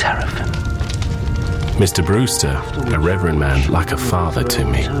without Terrapin. Mr. Brewster, a reverend man like a father to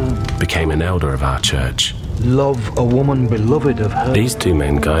me, became an elder of our church. Love a woman beloved of her. These two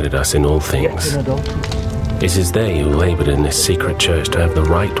men guided us in all things. It is they who laboured in this secret church to have the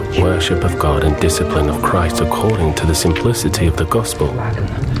right worship of God and discipline of Christ according to the simplicity of the gospel.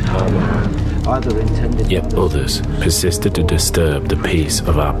 Yet others persisted to disturb the peace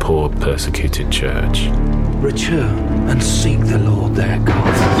of our poor persecuted church. Return and seek the Lord their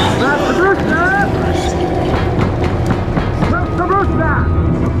God.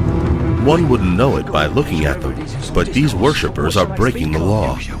 One wouldn't know it by looking at them, but these worshippers are breaking the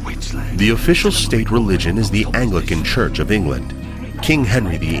law. The official state religion is the Anglican Church of England. King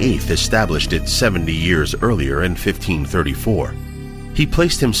Henry VIII established it 70 years earlier in 1534. He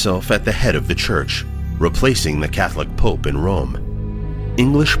placed himself at the head of the church, replacing the Catholic Pope in Rome.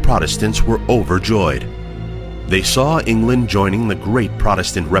 English Protestants were overjoyed. They saw England joining the great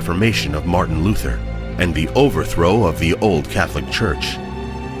Protestant Reformation of Martin Luther and the overthrow of the old Catholic Church.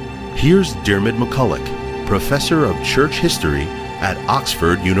 Here's Dermot McCulloch, professor of church history at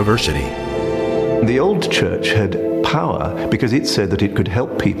Oxford University. The old church had power because it said that it could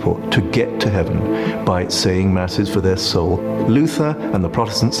help people to get to heaven by saying masses for their soul. Luther and the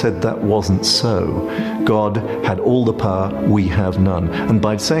Protestants said that wasn't so. God had all the power, we have none. And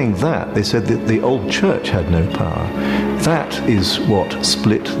by saying that, they said that the old church had no power. That is what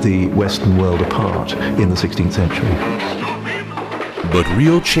split the Western world apart in the 16th century. But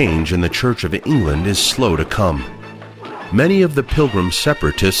real change in the Church of England is slow to come. Many of the Pilgrim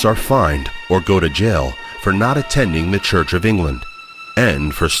separatists are fined or go to jail for not attending the Church of England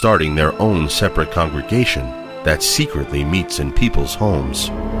and for starting their own separate congregation, that secretly meets in people's homes.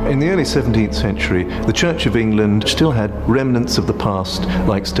 In the early 17th century, the Church of England still had remnants of the past,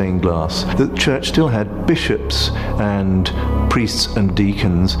 like stained glass. The church still had bishops and priests and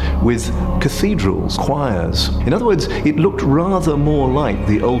deacons with cathedrals, choirs. In other words, it looked rather more like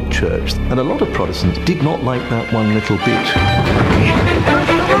the old church, and a lot of Protestants did not like that one little bit.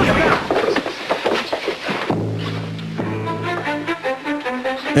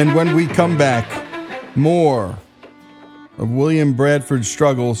 And when we come back, more of William Bradford's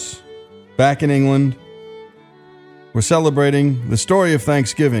struggles back in England. We're celebrating the story of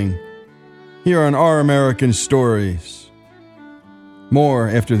Thanksgiving here on Our American Stories. More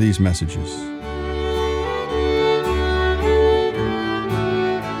after these messages.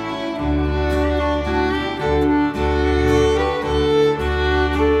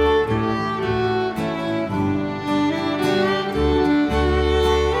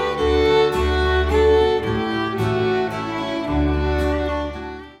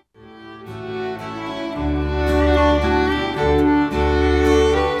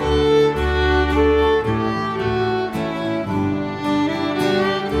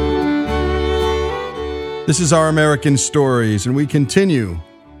 This is Our American Stories, and we continue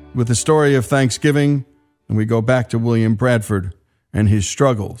with the story of Thanksgiving, and we go back to William Bradford and his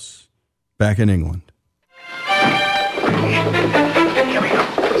struggles back in England.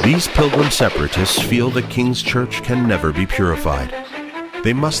 These Pilgrim separatists feel the King's Church can never be purified.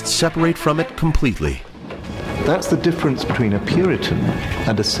 They must separate from it completely. That's the difference between a Puritan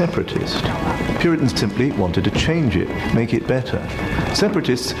and a separatist. Puritans simply wanted to change it, make it better.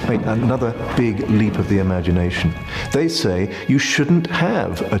 Separatists make another big leap of the imagination. They say you shouldn't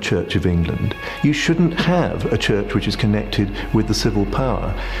have a Church of England. You shouldn't have a church which is connected with the civil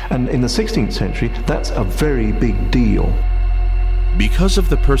power. And in the 16th century, that's a very big deal. Because of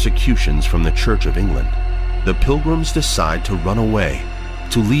the persecutions from the Church of England, the Pilgrims decide to run away,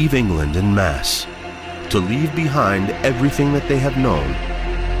 to leave England en masse, to leave behind everything that they have known,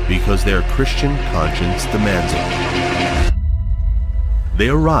 because their Christian conscience demands it. They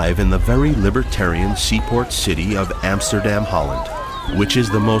arrive in the very libertarian seaport city of Amsterdam, Holland, which is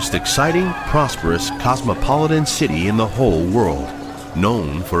the most exciting, prosperous, cosmopolitan city in the whole world,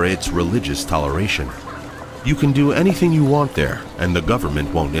 known for its religious toleration. You can do anything you want there, and the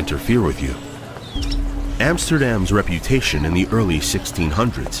government won't interfere with you. Amsterdam's reputation in the early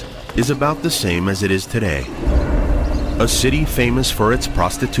 1600s is about the same as it is today. A city famous for its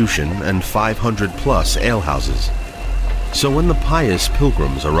prostitution and 500-plus alehouses. So when the pious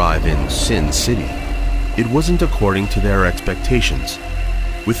pilgrims arrive in Sin City, it wasn't according to their expectations.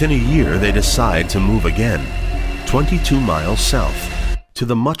 Within a year, they decide to move again, 22 miles south, to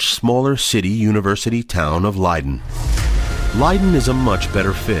the much smaller city university town of Leiden. Leiden is a much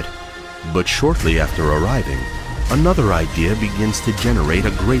better fit, but shortly after arriving, another idea begins to generate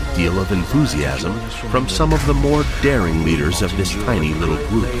a great deal of enthusiasm from some of the more daring leaders of this tiny little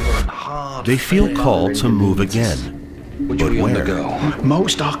group. They feel called to move again. But where?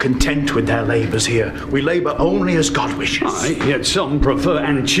 Most are content with their labours here. We labour only as God wishes. Aye, yet some prefer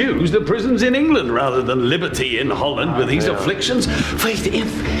and choose the prisons in England rather than liberty in Holland with these afflictions. Faith,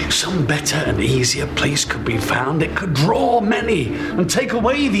 if some better and easier place could be found, it could draw many and take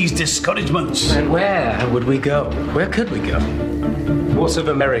away these discouragements. And where would we go? Where could we go? What of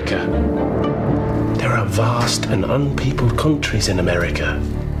America? There are vast and unpeopled countries in America,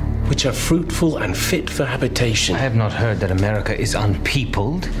 which are fruitful and fit for habitation. I have not heard that America is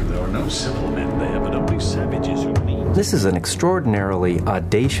unpeopled. There are no civil men there, but only savages who mean. This is an extraordinarily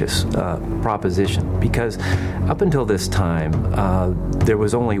audacious proposition because up until this time, there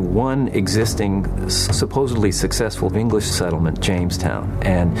was only one existing, supposedly successful English settlement, Jamestown,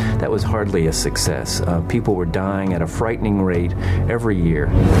 and that was hardly a success. People were dying at a frightening rate every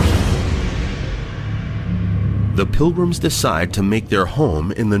year. The Pilgrims decide to make their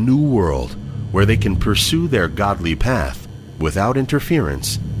home in the New World, where they can pursue their godly path without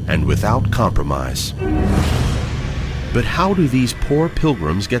interference and without compromise. But how do these poor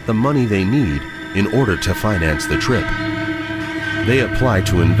pilgrims get the money they need in order to finance the trip? They apply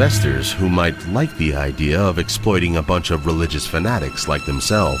to investors who might like the idea of exploiting a bunch of religious fanatics like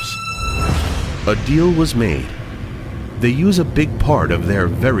themselves. A deal was made. They use a big part of their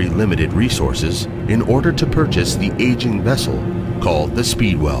very limited resources in order to purchase the aging vessel called the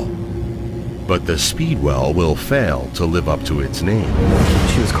Speedwell. But the Speedwell will fail to live up to its name.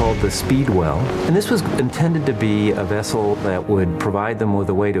 She was called the Speedwell, and this was intended to be a vessel that would provide them with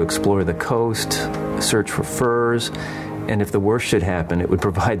a way to explore the coast, search for furs, and if the worst should happen, it would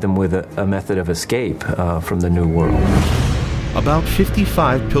provide them with a method of escape from the New World. about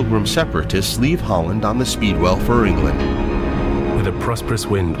 55 Pilgrim separatists leave Holland on the Speedwell for England. With a prosperous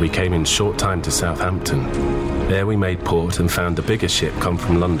wind, we came in short time to Southampton. There we made port and found a bigger ship come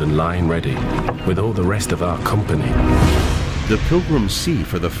from London lying ready, with all the rest of our company. The Pilgrims see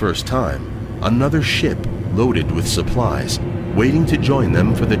for the first time another ship loaded with supplies, waiting to join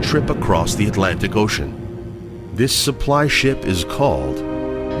them for the trip across the Atlantic Ocean. This supply ship is called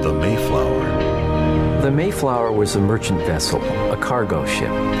the Mayflower. The Mayflower was a merchant vessel, a cargo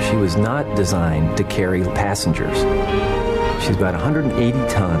ship. She was not designed to carry passengers. She's about 180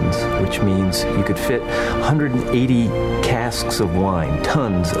 tons, which means you could fit 180 casks of wine,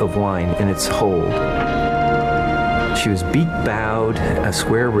 tons of wine in its hold. She was beak-bowed,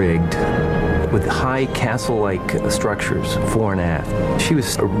 square-rigged, with high castle-like structures fore and aft. She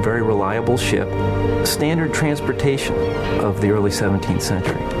was a very reliable ship, standard transportation of the early 17th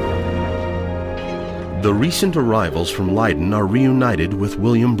century. The recent arrivals from Leiden are reunited with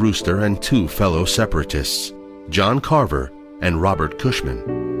William Brewster and two fellow separatists, John Carver and Robert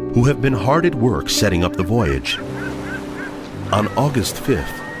Cushman, who have been hard at work setting up the voyage. On August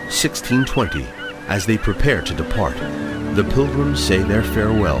 5th, 1620, as they prepare to depart, the Pilgrims say their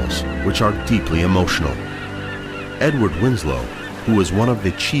farewells, which are deeply emotional. Edward Winslow, who was one of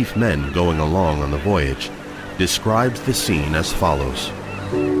the chief men going along on the voyage, describes the scene as follows.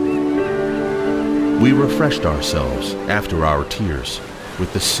 We refreshed ourselves after our tears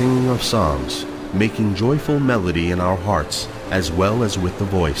with the singing of psalms, making joyful melody in our hearts as well as with the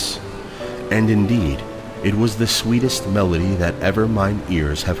voice. And indeed, it was the sweetest melody that ever mine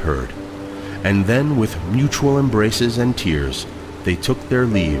ears have heard. And then with mutual embraces and tears, they took their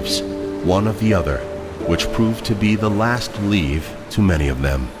leaves, one of the other, which proved to be the last leave to many of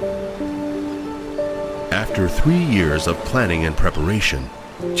them. After 3 years of planning and preparation,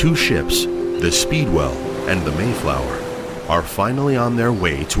 two ships, the Speedwell and the Mayflower, are finally on their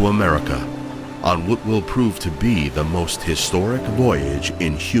way to America, on what will prove to be the most historic voyage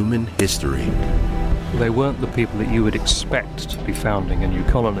in human history. They weren't the people that you would expect to be founding a new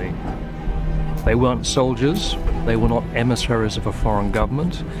colony. They weren't soldiers, they were not emissaries of a foreign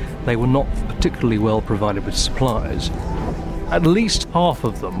government, they were not particularly well provided with supplies. At least half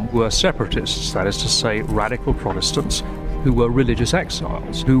of them were separatists, that is to say, radical Protestants, who were religious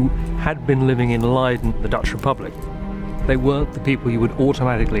exiles, who had been living in Leiden, the Dutch Republic. They weren't the people you would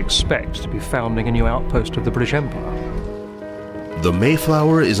automatically expect to be founding a new outpost of the British Empire. The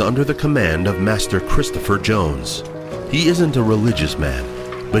Mayflower is under the command of Master Christopher Jones. He isn't a religious man,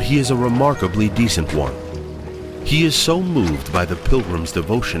 but he is a remarkably decent one. He is so moved by the Pilgrims'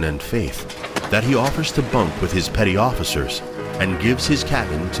 devotion and faith that he offers to bunk with his petty officers and gives his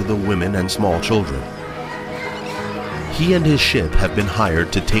cabin to the women and small children. He and his ship have been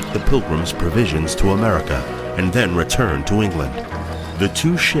hired to take the Pilgrims' provisions to America and then return to England. The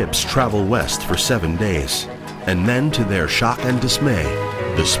two ships travel west for 7 days, and then to their shock and dismay,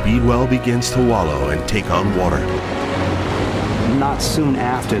 the Speedwell begins to wallow and take on water. Not soon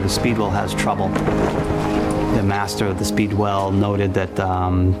after, the Speedwell has trouble. The master of the Speedwell noted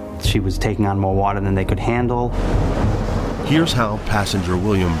that she was taking on more water than they could handle. Here's how passenger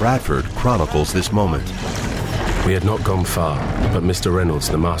William Bradford chronicles this moment. We had not gone far, but Mr. Reynolds,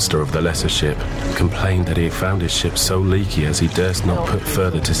 the master of the lesser ship, complained that he had found his ship so leaky as he durst not put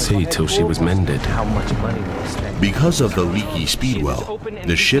further to sea till she was mended. Because of the leaky Speedwell,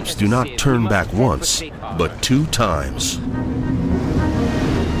 the ships do not turn back once, but 2 times.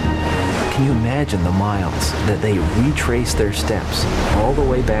 Can you imagine the miles that they retrace their steps all the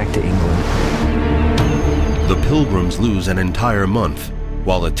way back to England? The Pilgrims lose an entire month,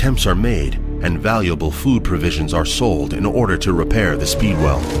 while attempts are made and valuable food provisions are sold in order to repair the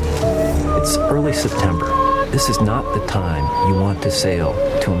Speedwell. It's early September. This is not the time you want to sail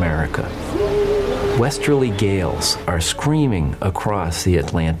to America. Westerly gales are screaming across the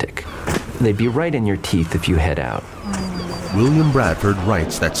Atlantic. They'd be right in your teeth if you head out. William Bradford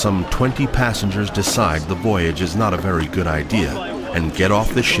writes that some 20 passengers decide the voyage is not a very good idea and get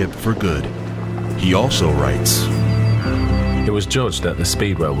off the ship for good. He also writes, It was judged that the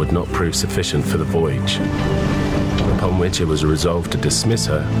Speedwell would not prove sufficient for the voyage, upon which it was resolved to dismiss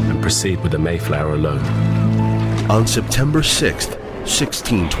her and proceed with the Mayflower alone. On September 6th,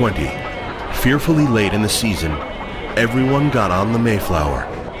 1620, fearfully late in the season, everyone got on the Mayflower,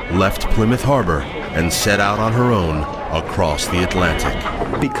 left Plymouth Harbor, and set out on her own across the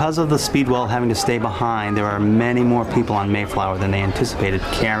Atlantic. Because of the Speedwell having to stay behind, there are many more people on Mayflower than they anticipated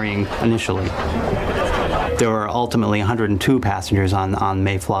carrying initially. There were ultimately 102 passengers on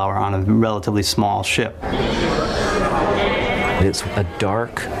Mayflower on a relatively small ship. It's a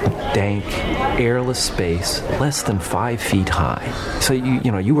dark, dank, airless space, less than 5 feet high. So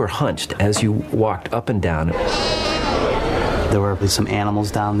you were hunched as you walked up and down. There were some animals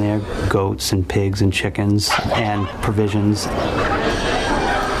down there, goats and pigs and chickens and provisions.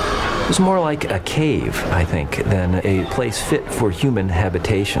 It was more like a cave, I think, than a place fit for human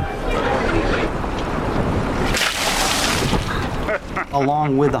habitation.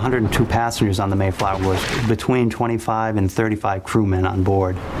 Along with 102 passengers on the Mayflower was between 25 and 35 crewmen on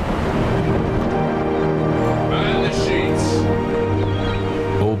board. Man the sheets.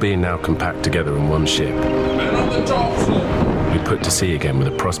 All being now compact together in one ship. Men on the top floor. We put to sea again with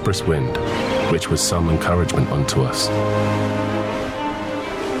a prosperous wind, which was some encouragement unto us.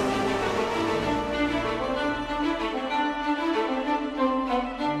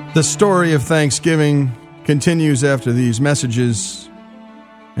 The story of Thanksgiving continues after these messages.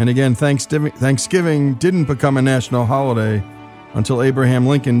 And again, Thanksgiving didn't become a national holiday until Abraham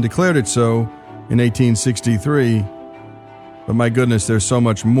Lincoln declared it so in 1863. But my goodness, there's so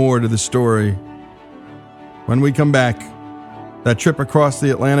much more to the story. When we come back, that trip across the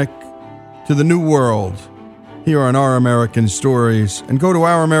Atlantic to the New World here on Our American Stories. And go to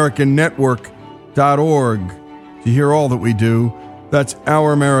ouramericannetwork.org to hear all that we do. That's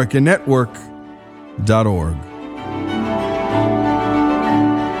ouramericannetwork.org.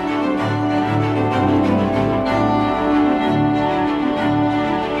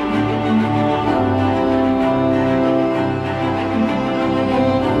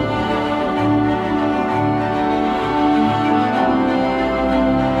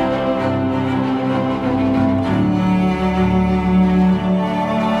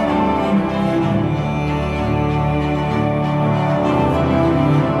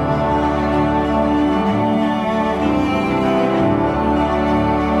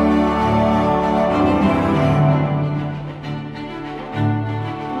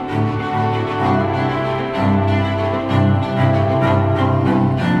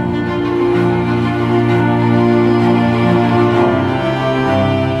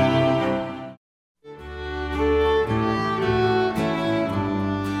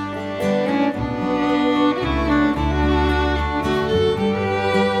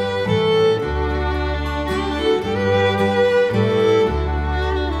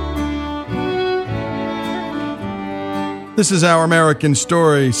 This is Our American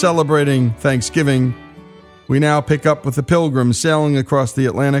Story, celebrating Thanksgiving. We now pick up with the Pilgrims sailing across the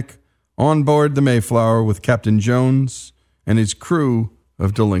Atlantic on board the Mayflower with Captain Jones and his crew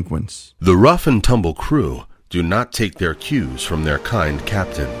of delinquents. The rough and tumble crew do not take their cues from their kind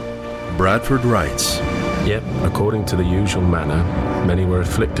captain. Bradford writes, Yet, according to the usual manner, many were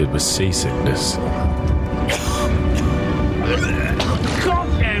afflicted with seasickness. Cock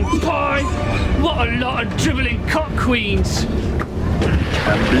and pie! What a lot of dribbling cock queens!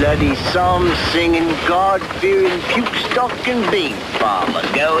 A bloody psalm-singing, God-fearing, puke-stocking beef farmer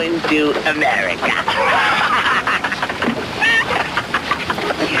going to America.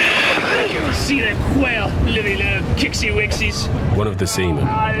 See that quail, living little kixie-wixies. One of the seamen,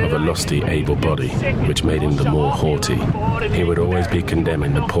 of a lusty, able body, which made him the more haughty, he would always be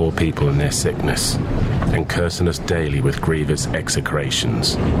condemning the poor people in their sickness, and cursing us daily with grievous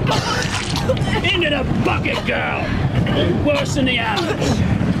execrations. Into the bucket, girl! Worse than the animals.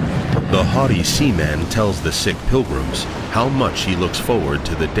 The haughty seaman tells the sick pilgrims how much he looks forward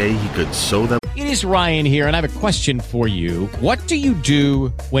to the day he could sow them. It is Ryan here, and I have a question for you. What do you do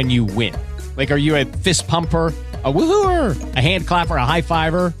when you win? Like, are you a fist pumper, a woohooer, a hand clapper, a high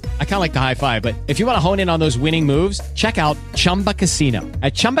fiver? I kind of like the high five, but if you want to hone in on those winning moves, check out Chumba Casino.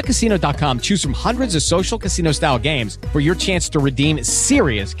 At ChumbaCasino.com, choose from hundreds of social casino-style games for your chance to redeem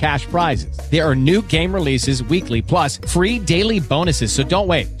serious cash prizes. There are new game releases weekly, plus free daily bonuses. So don't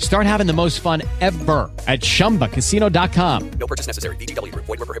wait. Start having the most fun ever at ChumbaCasino.com. No purchase necessary. VGW. Void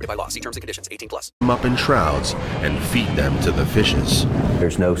where prohibited by law. See terms and conditions. 18+. Them up in shrouds and feed them to the fishes.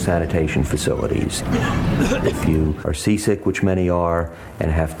 There's no sanitation facilities. If you are seasick, which many are,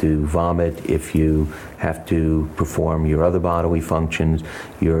 and have to vomit, if you have to perform your other bodily functions,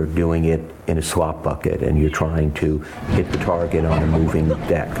 you're doing it in a slop bucket and you're trying to hit the target on a moving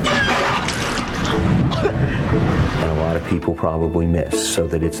deck. And a lot of people probably miss, so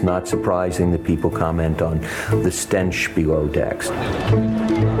that it's not surprising that people comment on the stench below decks.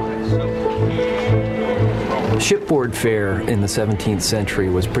 Shipboard fare in the 17th century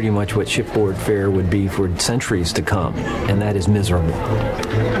was pretty much what shipboard fare would be for centuries to come, and that is miserable.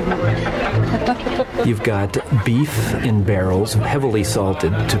 You've got beef in barrels, heavily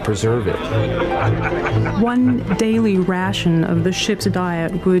salted to preserve it. One daily ration of the ship's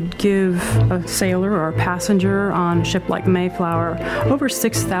diet would give a sailor or a passenger on a ship like Mayflower over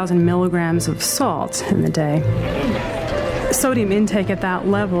 6,000 milligrams of salt in the day. Sodium intake at that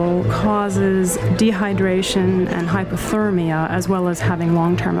level causes dehydration and hypothermia, as well as having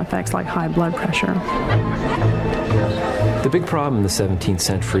long-term effects like high blood pressure. The big problem in the 17th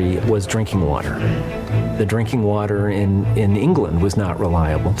century was drinking water. The drinking water in England was not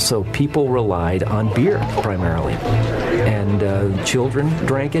reliable, so people relied on beer primarily. And children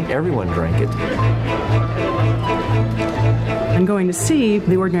drank it, everyone drank it. And going to sea,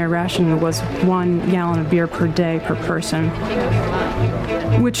 the ordinary ration was 1 gallon of beer per day per person,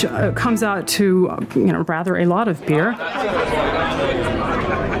 which comes out to rather a lot of beer.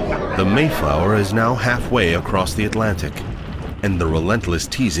 The Mayflower is now halfway across the Atlantic, and the relentless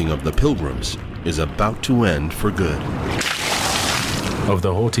teasing of the Pilgrims is about to end for good. Of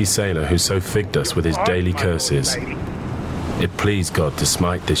the haughty sailor who so figged us with his daily curses, it pleased God to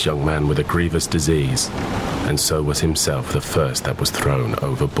smite this young man with a grievous disease, and so was himself the first that was thrown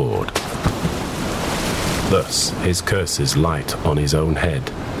overboard. Thus his curses light on his own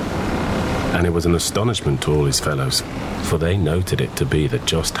head, and it was an astonishment to all his fellows, for they noted it to be the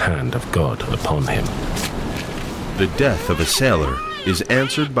just hand of God upon him. The death of a sailor is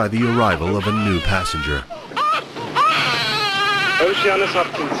answered by the arrival of a new passenger. Oceanus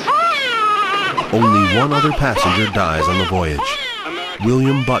Hopkins. Only one other passenger dies on the voyage.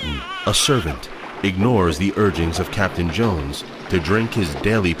 William Button, a servant, ignores the urgings of Captain Jones to drink his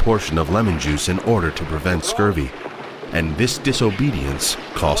daily portion of lemon juice in order to prevent scurvy, and this disobedience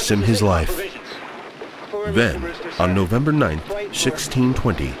costs him his life. Then, on November 9th,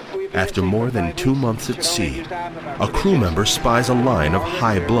 1620, after more than 2 months at sea, a crew member spies a line of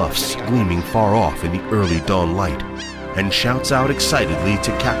high bluffs gleaming far off in the early dawn light, and shouts out excitedly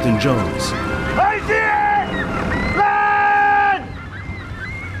to Captain Jones, "I see it! Land!"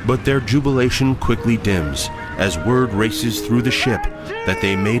 But their jubilation quickly dims as word races through the ship that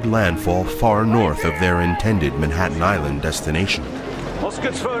they made landfall far north of their intended Manhattan Island destination.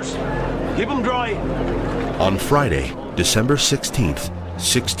 Muskets first. Keep them dry. On Friday, December 16th,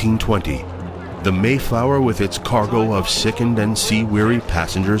 1620, the Mayflower, with its cargo of sickened and sea-weary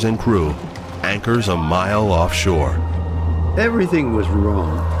passengers and crew, anchors a mile offshore. Everything was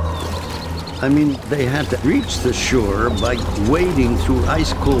wrong. I mean, they had to reach the shore by wading through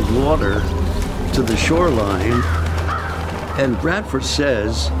ice-cold water to the shoreline. And Bradford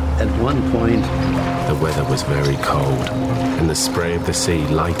says, at one point, the weather was very cold, and the spray of the sea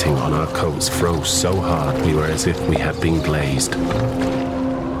lighting on our coats froze so hard we were as if we had been glazed.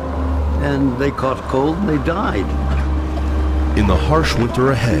 And they caught cold and they died. In the harsh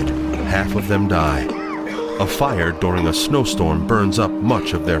winter ahead, half of them die. A fire during a snowstorm burns up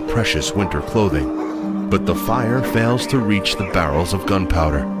much of their precious winter clothing, but the fire fails to reach the barrels of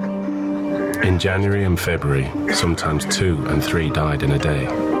gunpowder. In January and February, sometimes 2 and 3 died in a day.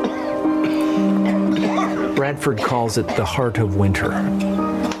 Bradford calls it the heart of winter.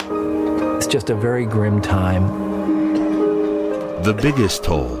 It's just a very grim time. The biggest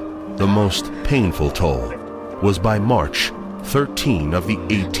toll, the most painful toll, was by March. 13 of the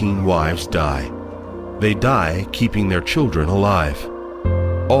 18 wives die. They die keeping their children alive.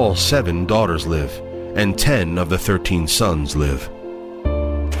 All 7 daughters live, and 10 of the 13 sons live.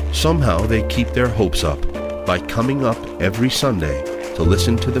 Somehow they keep their hopes up by coming up every Sunday to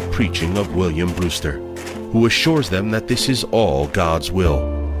listen to the preaching of William Brewster, who assures them that this is all God's will.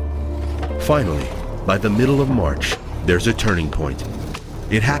 Finally, by the middle of March, there's a turning point.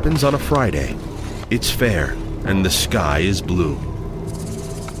 It happens on a Friday. It's fair, and the sky is blue.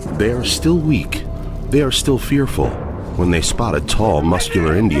 They are still weak. They are still fearful when they spot a tall,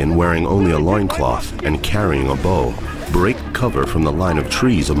 muscular Indian wearing only a loincloth and carrying a bow break cover from the line of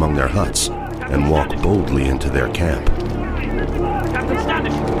trees among their huts and walk boldly into their camp.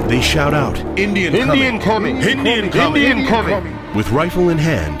 They shout out, "Indian coming! Indian coming! Indian coming!" With rifle in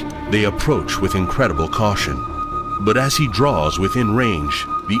hand, they approach with incredible caution. But as he draws within range,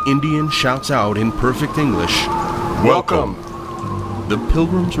 the Indian shouts out in perfect English, "Welcome!" The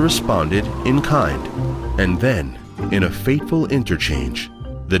Pilgrims responded in kind, and then, in a fateful interchange,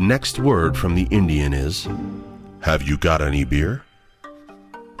 the next word from the Indian is, "Have you got any beer?"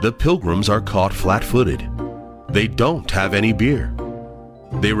 The Pilgrims are caught flat-footed. They don't have any beer.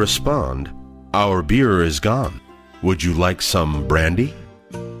 They respond, "Our beer is gone. Would you like some brandy?"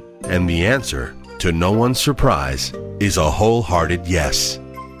 And the answer, to no one's surprise, is a wholehearted yes.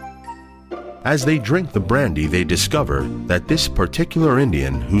 As they drink the brandy, they discover that this particular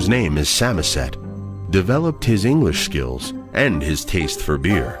Indian, whose name is Samoset, developed his English skills and his taste for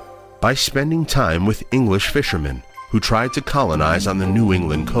beer by spending time with English fishermen who tried to colonize on the New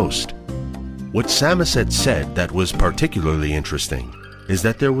England coast. What Samoset said that was particularly interesting is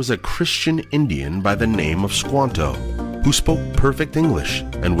that there was a Christian Indian by the name of Squanto who spoke perfect English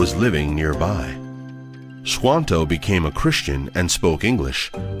and was living nearby. Squanto became a Christian and spoke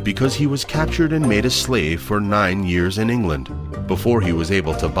English because he was captured and made a slave for 9 years in England before he was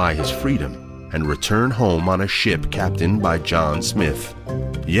able to buy his freedom and return home on a ship captained by John Smith.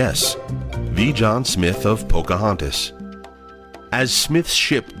 Yes, the John Smith of Pocahontas. As Smith's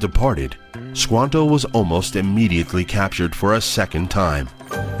ship departed, Squanto was almost immediately captured for a second time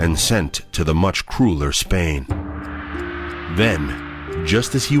and sent to the much crueler Spain. Then,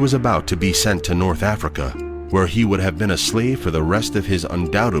 just as he was about to be sent to North Africa, where he would have been a slave for the rest of his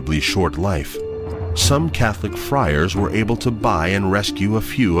undoubtedly short life, some Catholic friars were able to buy and rescue a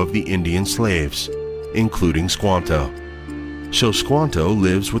few of the Indian slaves, including Squanto. So Squanto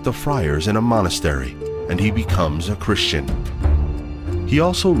lives with the friars in a monastery, and he becomes a Christian. He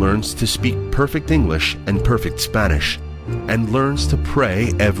also learns to speak perfect English and perfect Spanish, and learns to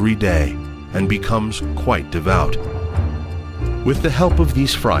pray every day, and becomes quite devout. With the help of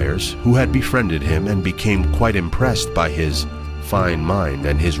these friars, who had befriended him and became quite impressed by his fine mind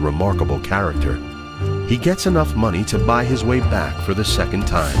and his remarkable character, he gets enough money to buy his way back for the second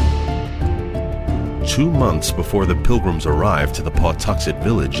time. 2 months before the Pilgrims arrive to the Pawtuxet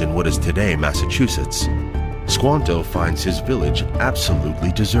village in what is today Massachusetts, Squanto finds his village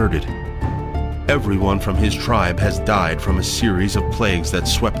absolutely deserted. Everyone from his tribe has died from a series of plagues that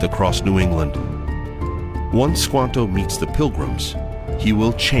swept across New England. Once Squanto meets the Pilgrims, he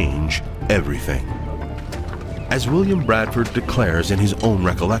will change everything. As William Bradford declares in his own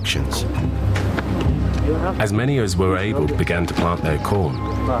recollections, as many as were able began to plant their corn,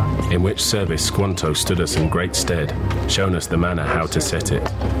 in which service Squanto stood us in great stead, showing us the manner how to set it.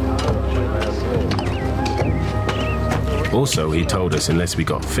 Also, he told us unless we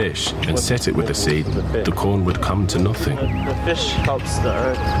got fish and set it with the seed, the corn would come to nothing. The fish helps the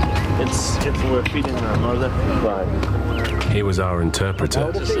earth. We're feeding our mother. He was our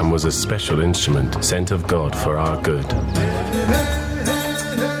interpreter and was a special instrument sent of God for our good.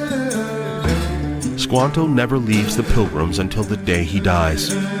 Squanto never leaves the Pilgrims until the day he dies.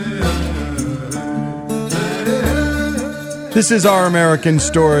 This is Our American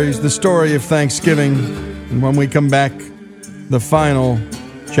Stories, the story of Thanksgiving. And when we come back, the final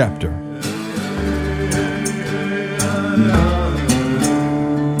chapter.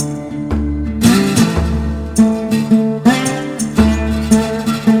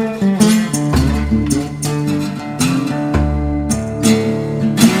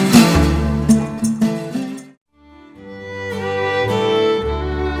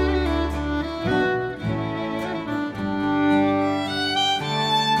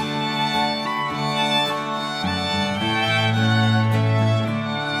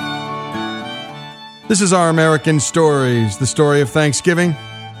 This is Our American Stories, the story of Thanksgiving.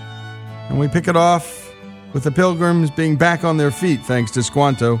 And we pick it off with the Pilgrims being back on their feet thanks to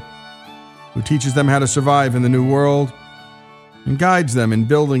Squanto, who teaches them how to survive in the New World and guides them in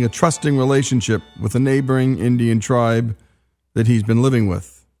building a trusting relationship with a neighboring Indian tribe that he's been living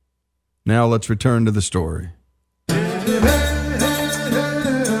with. Now let's return to the story.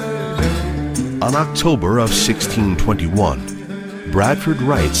 On October of 1621, Bradford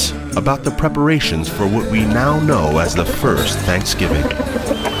writes about the preparations for what we now know as the first Thanksgiving.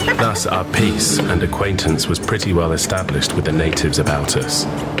 Thus our peace and acquaintance was pretty well established with the natives about us.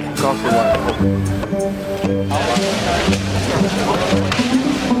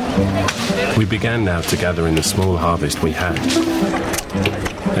 We began now to gather in the small harvest we had,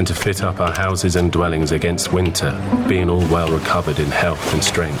 and to fit up our houses and dwellings against winter, being all well recovered in health and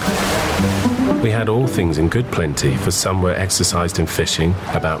strength. We had all things in good plenty, for some were exercised in fishing,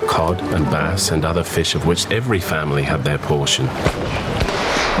 about cod and bass and other fish of which every family had their portion.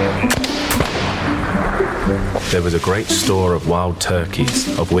 There was a great store of wild turkeys,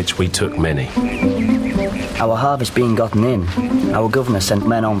 of which we took many. Our harvest being gotten in, our governor sent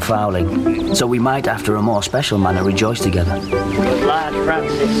men on fowling, so we might after a more special manner rejoice together. Lad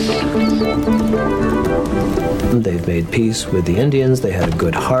Francis. They've made peace with the Indians, they had a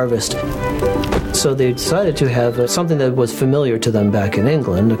good harvest. So they decided to have something that was familiar to them back in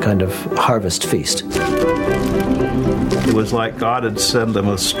England, a kind of harvest feast. It was like God had sent them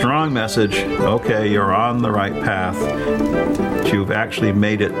a strong message. Okay, you're on the right path. that you've actually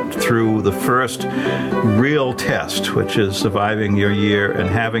made it through the first real test, which is surviving your year and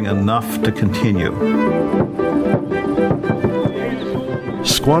having enough to continue.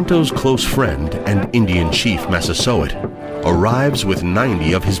 Squanto's close friend and Indian chief Massasoit arrives with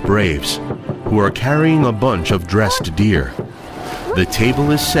 90 of his braves, who are carrying a bunch of dressed deer. The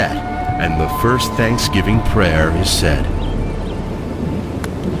table is set, and the first Thanksgiving prayer is said.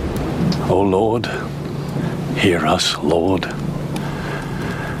 O Lord, hear us, Lord.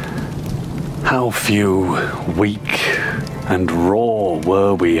 How few, weak, and raw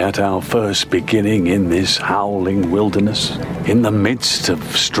were we at our first beginning in this howling wilderness, in the midst of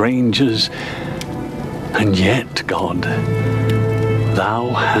strangers. And yet, God, Thou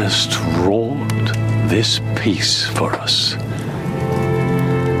hast wrought this peace for us.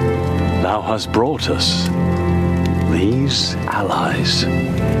 Thou hast brought us these allies.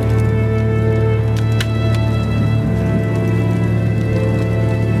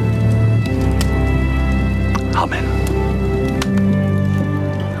 Amen.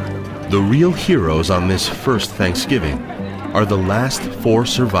 The real heroes on this first Thanksgiving are the last 4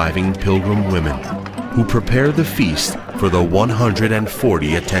 surviving Pilgrim women who prepare the feast for the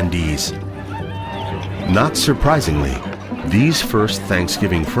 140 attendees. Not surprisingly, these first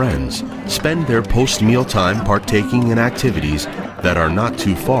Thanksgiving friends spend their post-meal time partaking in activities that are not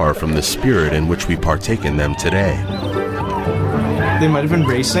too far from the spirit in which we partake in them today. They might have been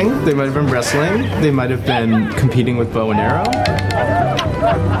racing, they might have been wrestling, they might have been competing with bow and arrow.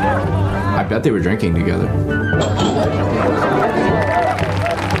 I bet they were drinking together.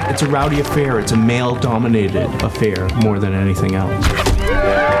 It's a rowdy affair, it's a male-dominated affair more than anything else.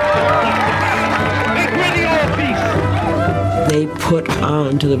 They put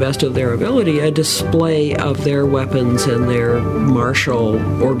on, to the best of their ability, a display of their weapons and their martial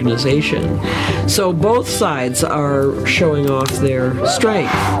organization. So both sides are showing off their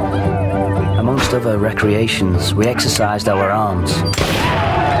strength. Amongst other recreations, we exercised our arms.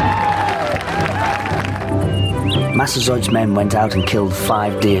 Massasoit's men went out and killed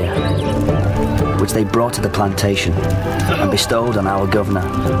 5 deer, which they brought to the plantation and bestowed on our governor,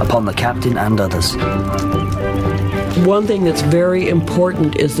 upon the captain and others. One thing that's very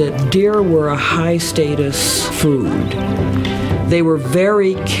important is that deer were a high-status food. They were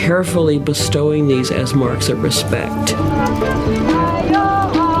very carefully bestowing these as marks of respect.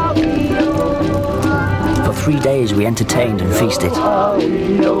 For 3 days we entertained and feasted.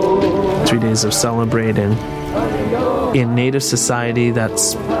 3 days of celebrating. In Native society,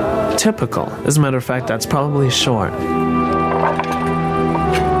 that's typical. As a matter of fact, that's probably short.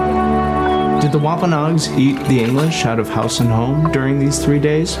 Did the Wampanoags eat the English out of house and home during these 3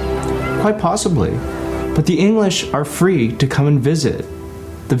 days? Quite possibly. But the English are free to come and visit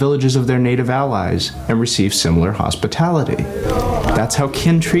the villages of their native allies and receive similar hospitality. That's how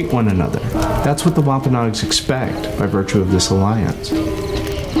kin treat one another. That's what the Wampanoags expect by virtue of this alliance.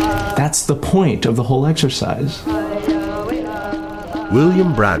 That's the point of the whole exercise.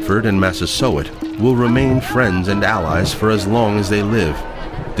 William Bradford and Massasoit will remain friends and allies for as long as they live,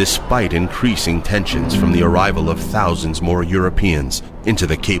 despite increasing tensions from the arrival of thousands more Europeans into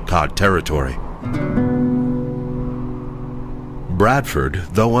the Cape Cod territory. Bradford,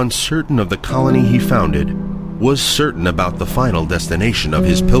 though uncertain of the colony he founded, was certain about the final destination of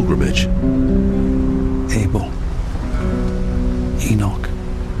his pilgrimage. Abel, Enoch,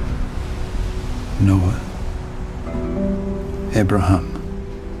 Noah, Abraham,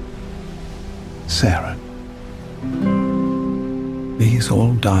 Sarah. These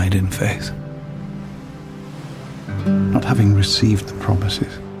all died in faith, not having received the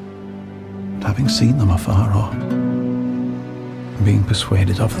promises, but having seen them afar off, and being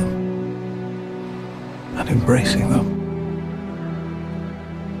persuaded of them, and embracing them,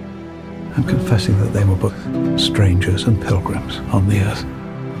 and confessing that they were both strangers and pilgrims on the earth.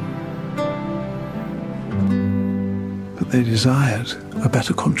 But they desired a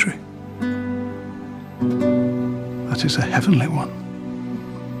better country, that is, a heavenly one.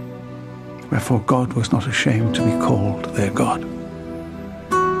 Wherefore God was not ashamed to be called their God.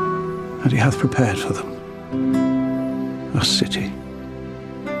 And he hath prepared for them a city.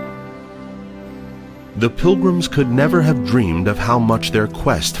 The Pilgrims could never have dreamed of how much their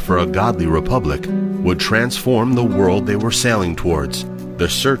quest for a godly republic would transform the world they were sailing towards, the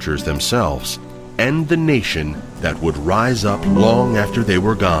searchers themselves, and the nation that would rise up long after they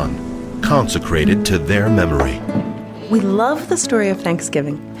were gone, consecrated to their memory. We love the story of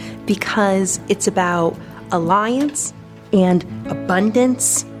Thanksgiving because it's about alliance and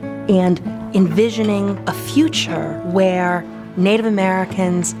abundance and envisioning a future where Native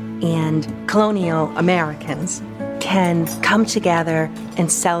Americans and colonial Americans can come together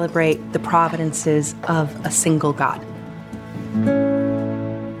and celebrate the providences of a single God.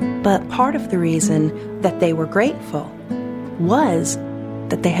 But part of the reason that they were grateful was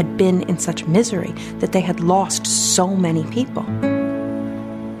that they had been in such misery, that they had lost so many people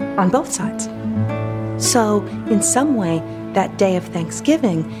on both sides. So, in some way, that day of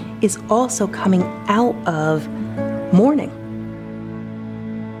Thanksgiving is also coming out of mourning.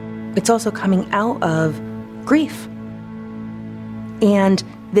 It's also coming out of grief. And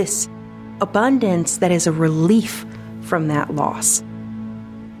this abundance that is a relief from that loss.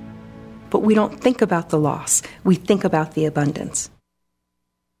 But we don't think about the loss. We think about the abundance.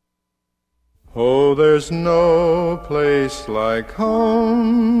 Oh, there's no place like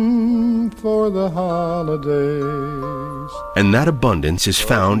home for the holidays. And that abundance is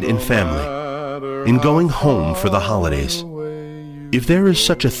found in family, in going home for the holidays. If there is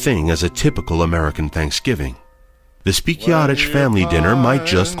such a thing as a typical American Thanksgiving, the Speakiotich family dinner might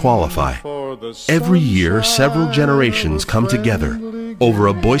just qualify. Every year, several generations come together over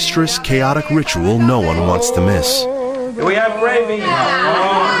a boisterous, chaotic ritual no one wants to miss. Do we have gravy?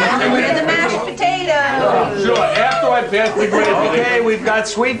 The mashed potatoes. Sure, after I pass the gravy. Okay, we've got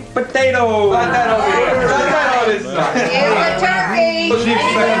sweet potatoes. Got that over here. Got that on this side.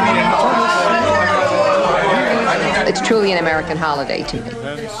 It's truly an American holiday to me.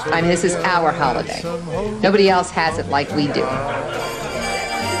 I mean, this is our holiday. Nobody else has it like we do.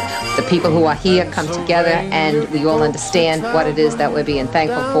 The people who are here come together and we all understand what it is that we're being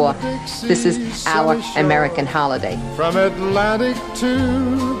thankful for. This is our American holiday. From Atlantic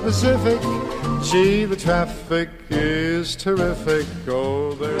to Pacific, gee, the traffic is terrific.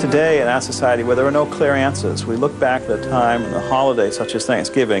 Oh, Today in our society where there are no clear answers, we look back at a time and a holiday such as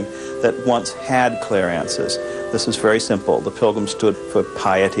Thanksgiving that once had clear answers. This is very simple. The Pilgrims stood for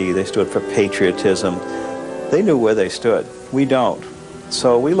piety. They stood for patriotism. They knew where they stood. We don't.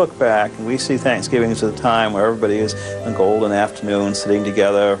 So we look back and we see Thanksgiving as a time where everybody is a golden afternoon sitting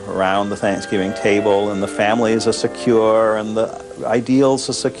together around the Thanksgiving table and the families are secure and the ideals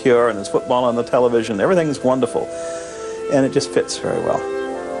are secure and there's football on the television. Everything is wonderful. And it just fits very well.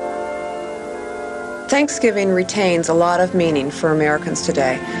 Thanksgiving retains a lot of meaning for Americans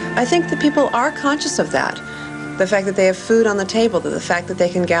today. I think that people are conscious of that. The fact that they have food on the table, the fact that they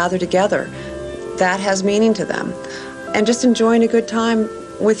can gather together, that has meaning to them. And just enjoying a good time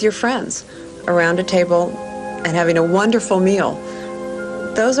with your friends around a table and having a wonderful meal.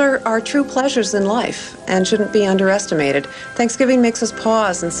 Those are true pleasures in life and shouldn't be underestimated. Thanksgiving makes us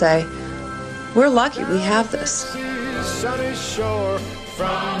pause and say, we're lucky we have this.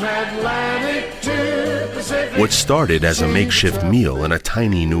 What started as a makeshift meal in a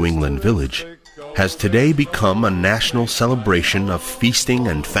tiny New England village has today become a national celebration of feasting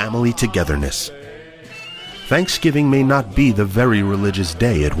and family togetherness. Thanksgiving may not be the very religious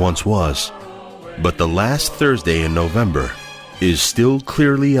day it once was, but the last Thursday in November is still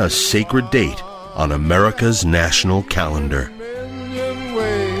clearly a sacred date on America's national calendar.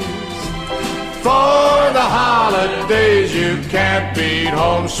 For the holidays you can't beat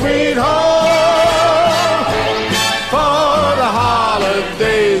home, sweet home. For the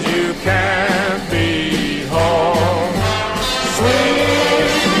holidays you can't beat home,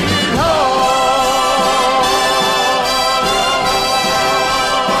 sweet home.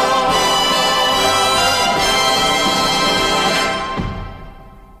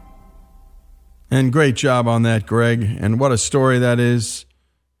 And great job on that, Greg. And what a story that is.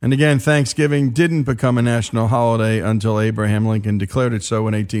 And again, Thanksgiving didn't become a national holiday until Abraham Lincoln declared it so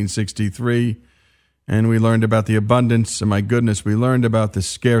in 1863. And we learned about the abundance. And my goodness, we learned about the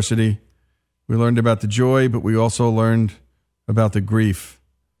scarcity. We learned about the joy, but we also learned about the grief.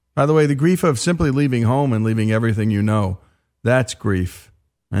 By the way, the grief of simply leaving home and leaving everything you know, that's grief.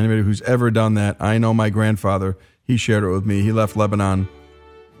 Anybody who's ever done that, I know my grandfather, he shared it with me. He left Lebanon.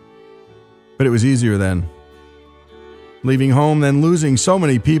 But it was easier then. Leaving home, then losing so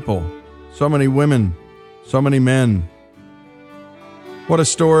many people, so many women, so many men. What a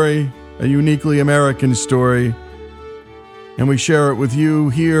story, a uniquely American story. And we share it with you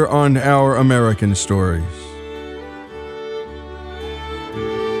here on Our American Stories.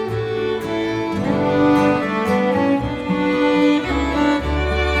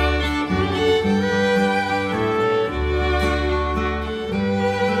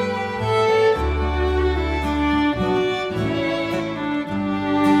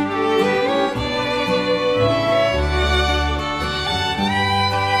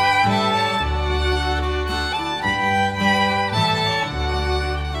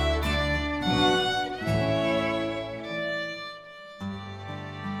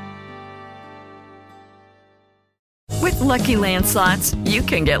 Lucky Land Slots, you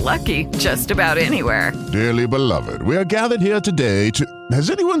can get lucky just about anywhere. Dearly beloved, we are gathered here today to... Has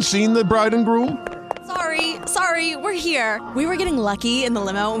anyone seen the bride and groom? Sorry, we're here. We were getting lucky in the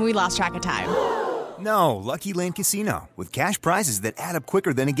limo and we lost track of time. No, Lucky Land Casino, with cash prizes that add up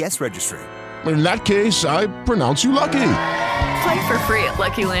quicker than a guest registry. In that case, I pronounce you lucky. Play for free at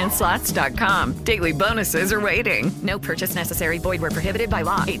LuckyLandSlots.com. Daily bonuses are waiting. No purchase necessary. Void where prohibited by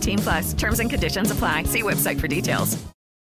law. 18+. Terms and conditions apply. See website for details.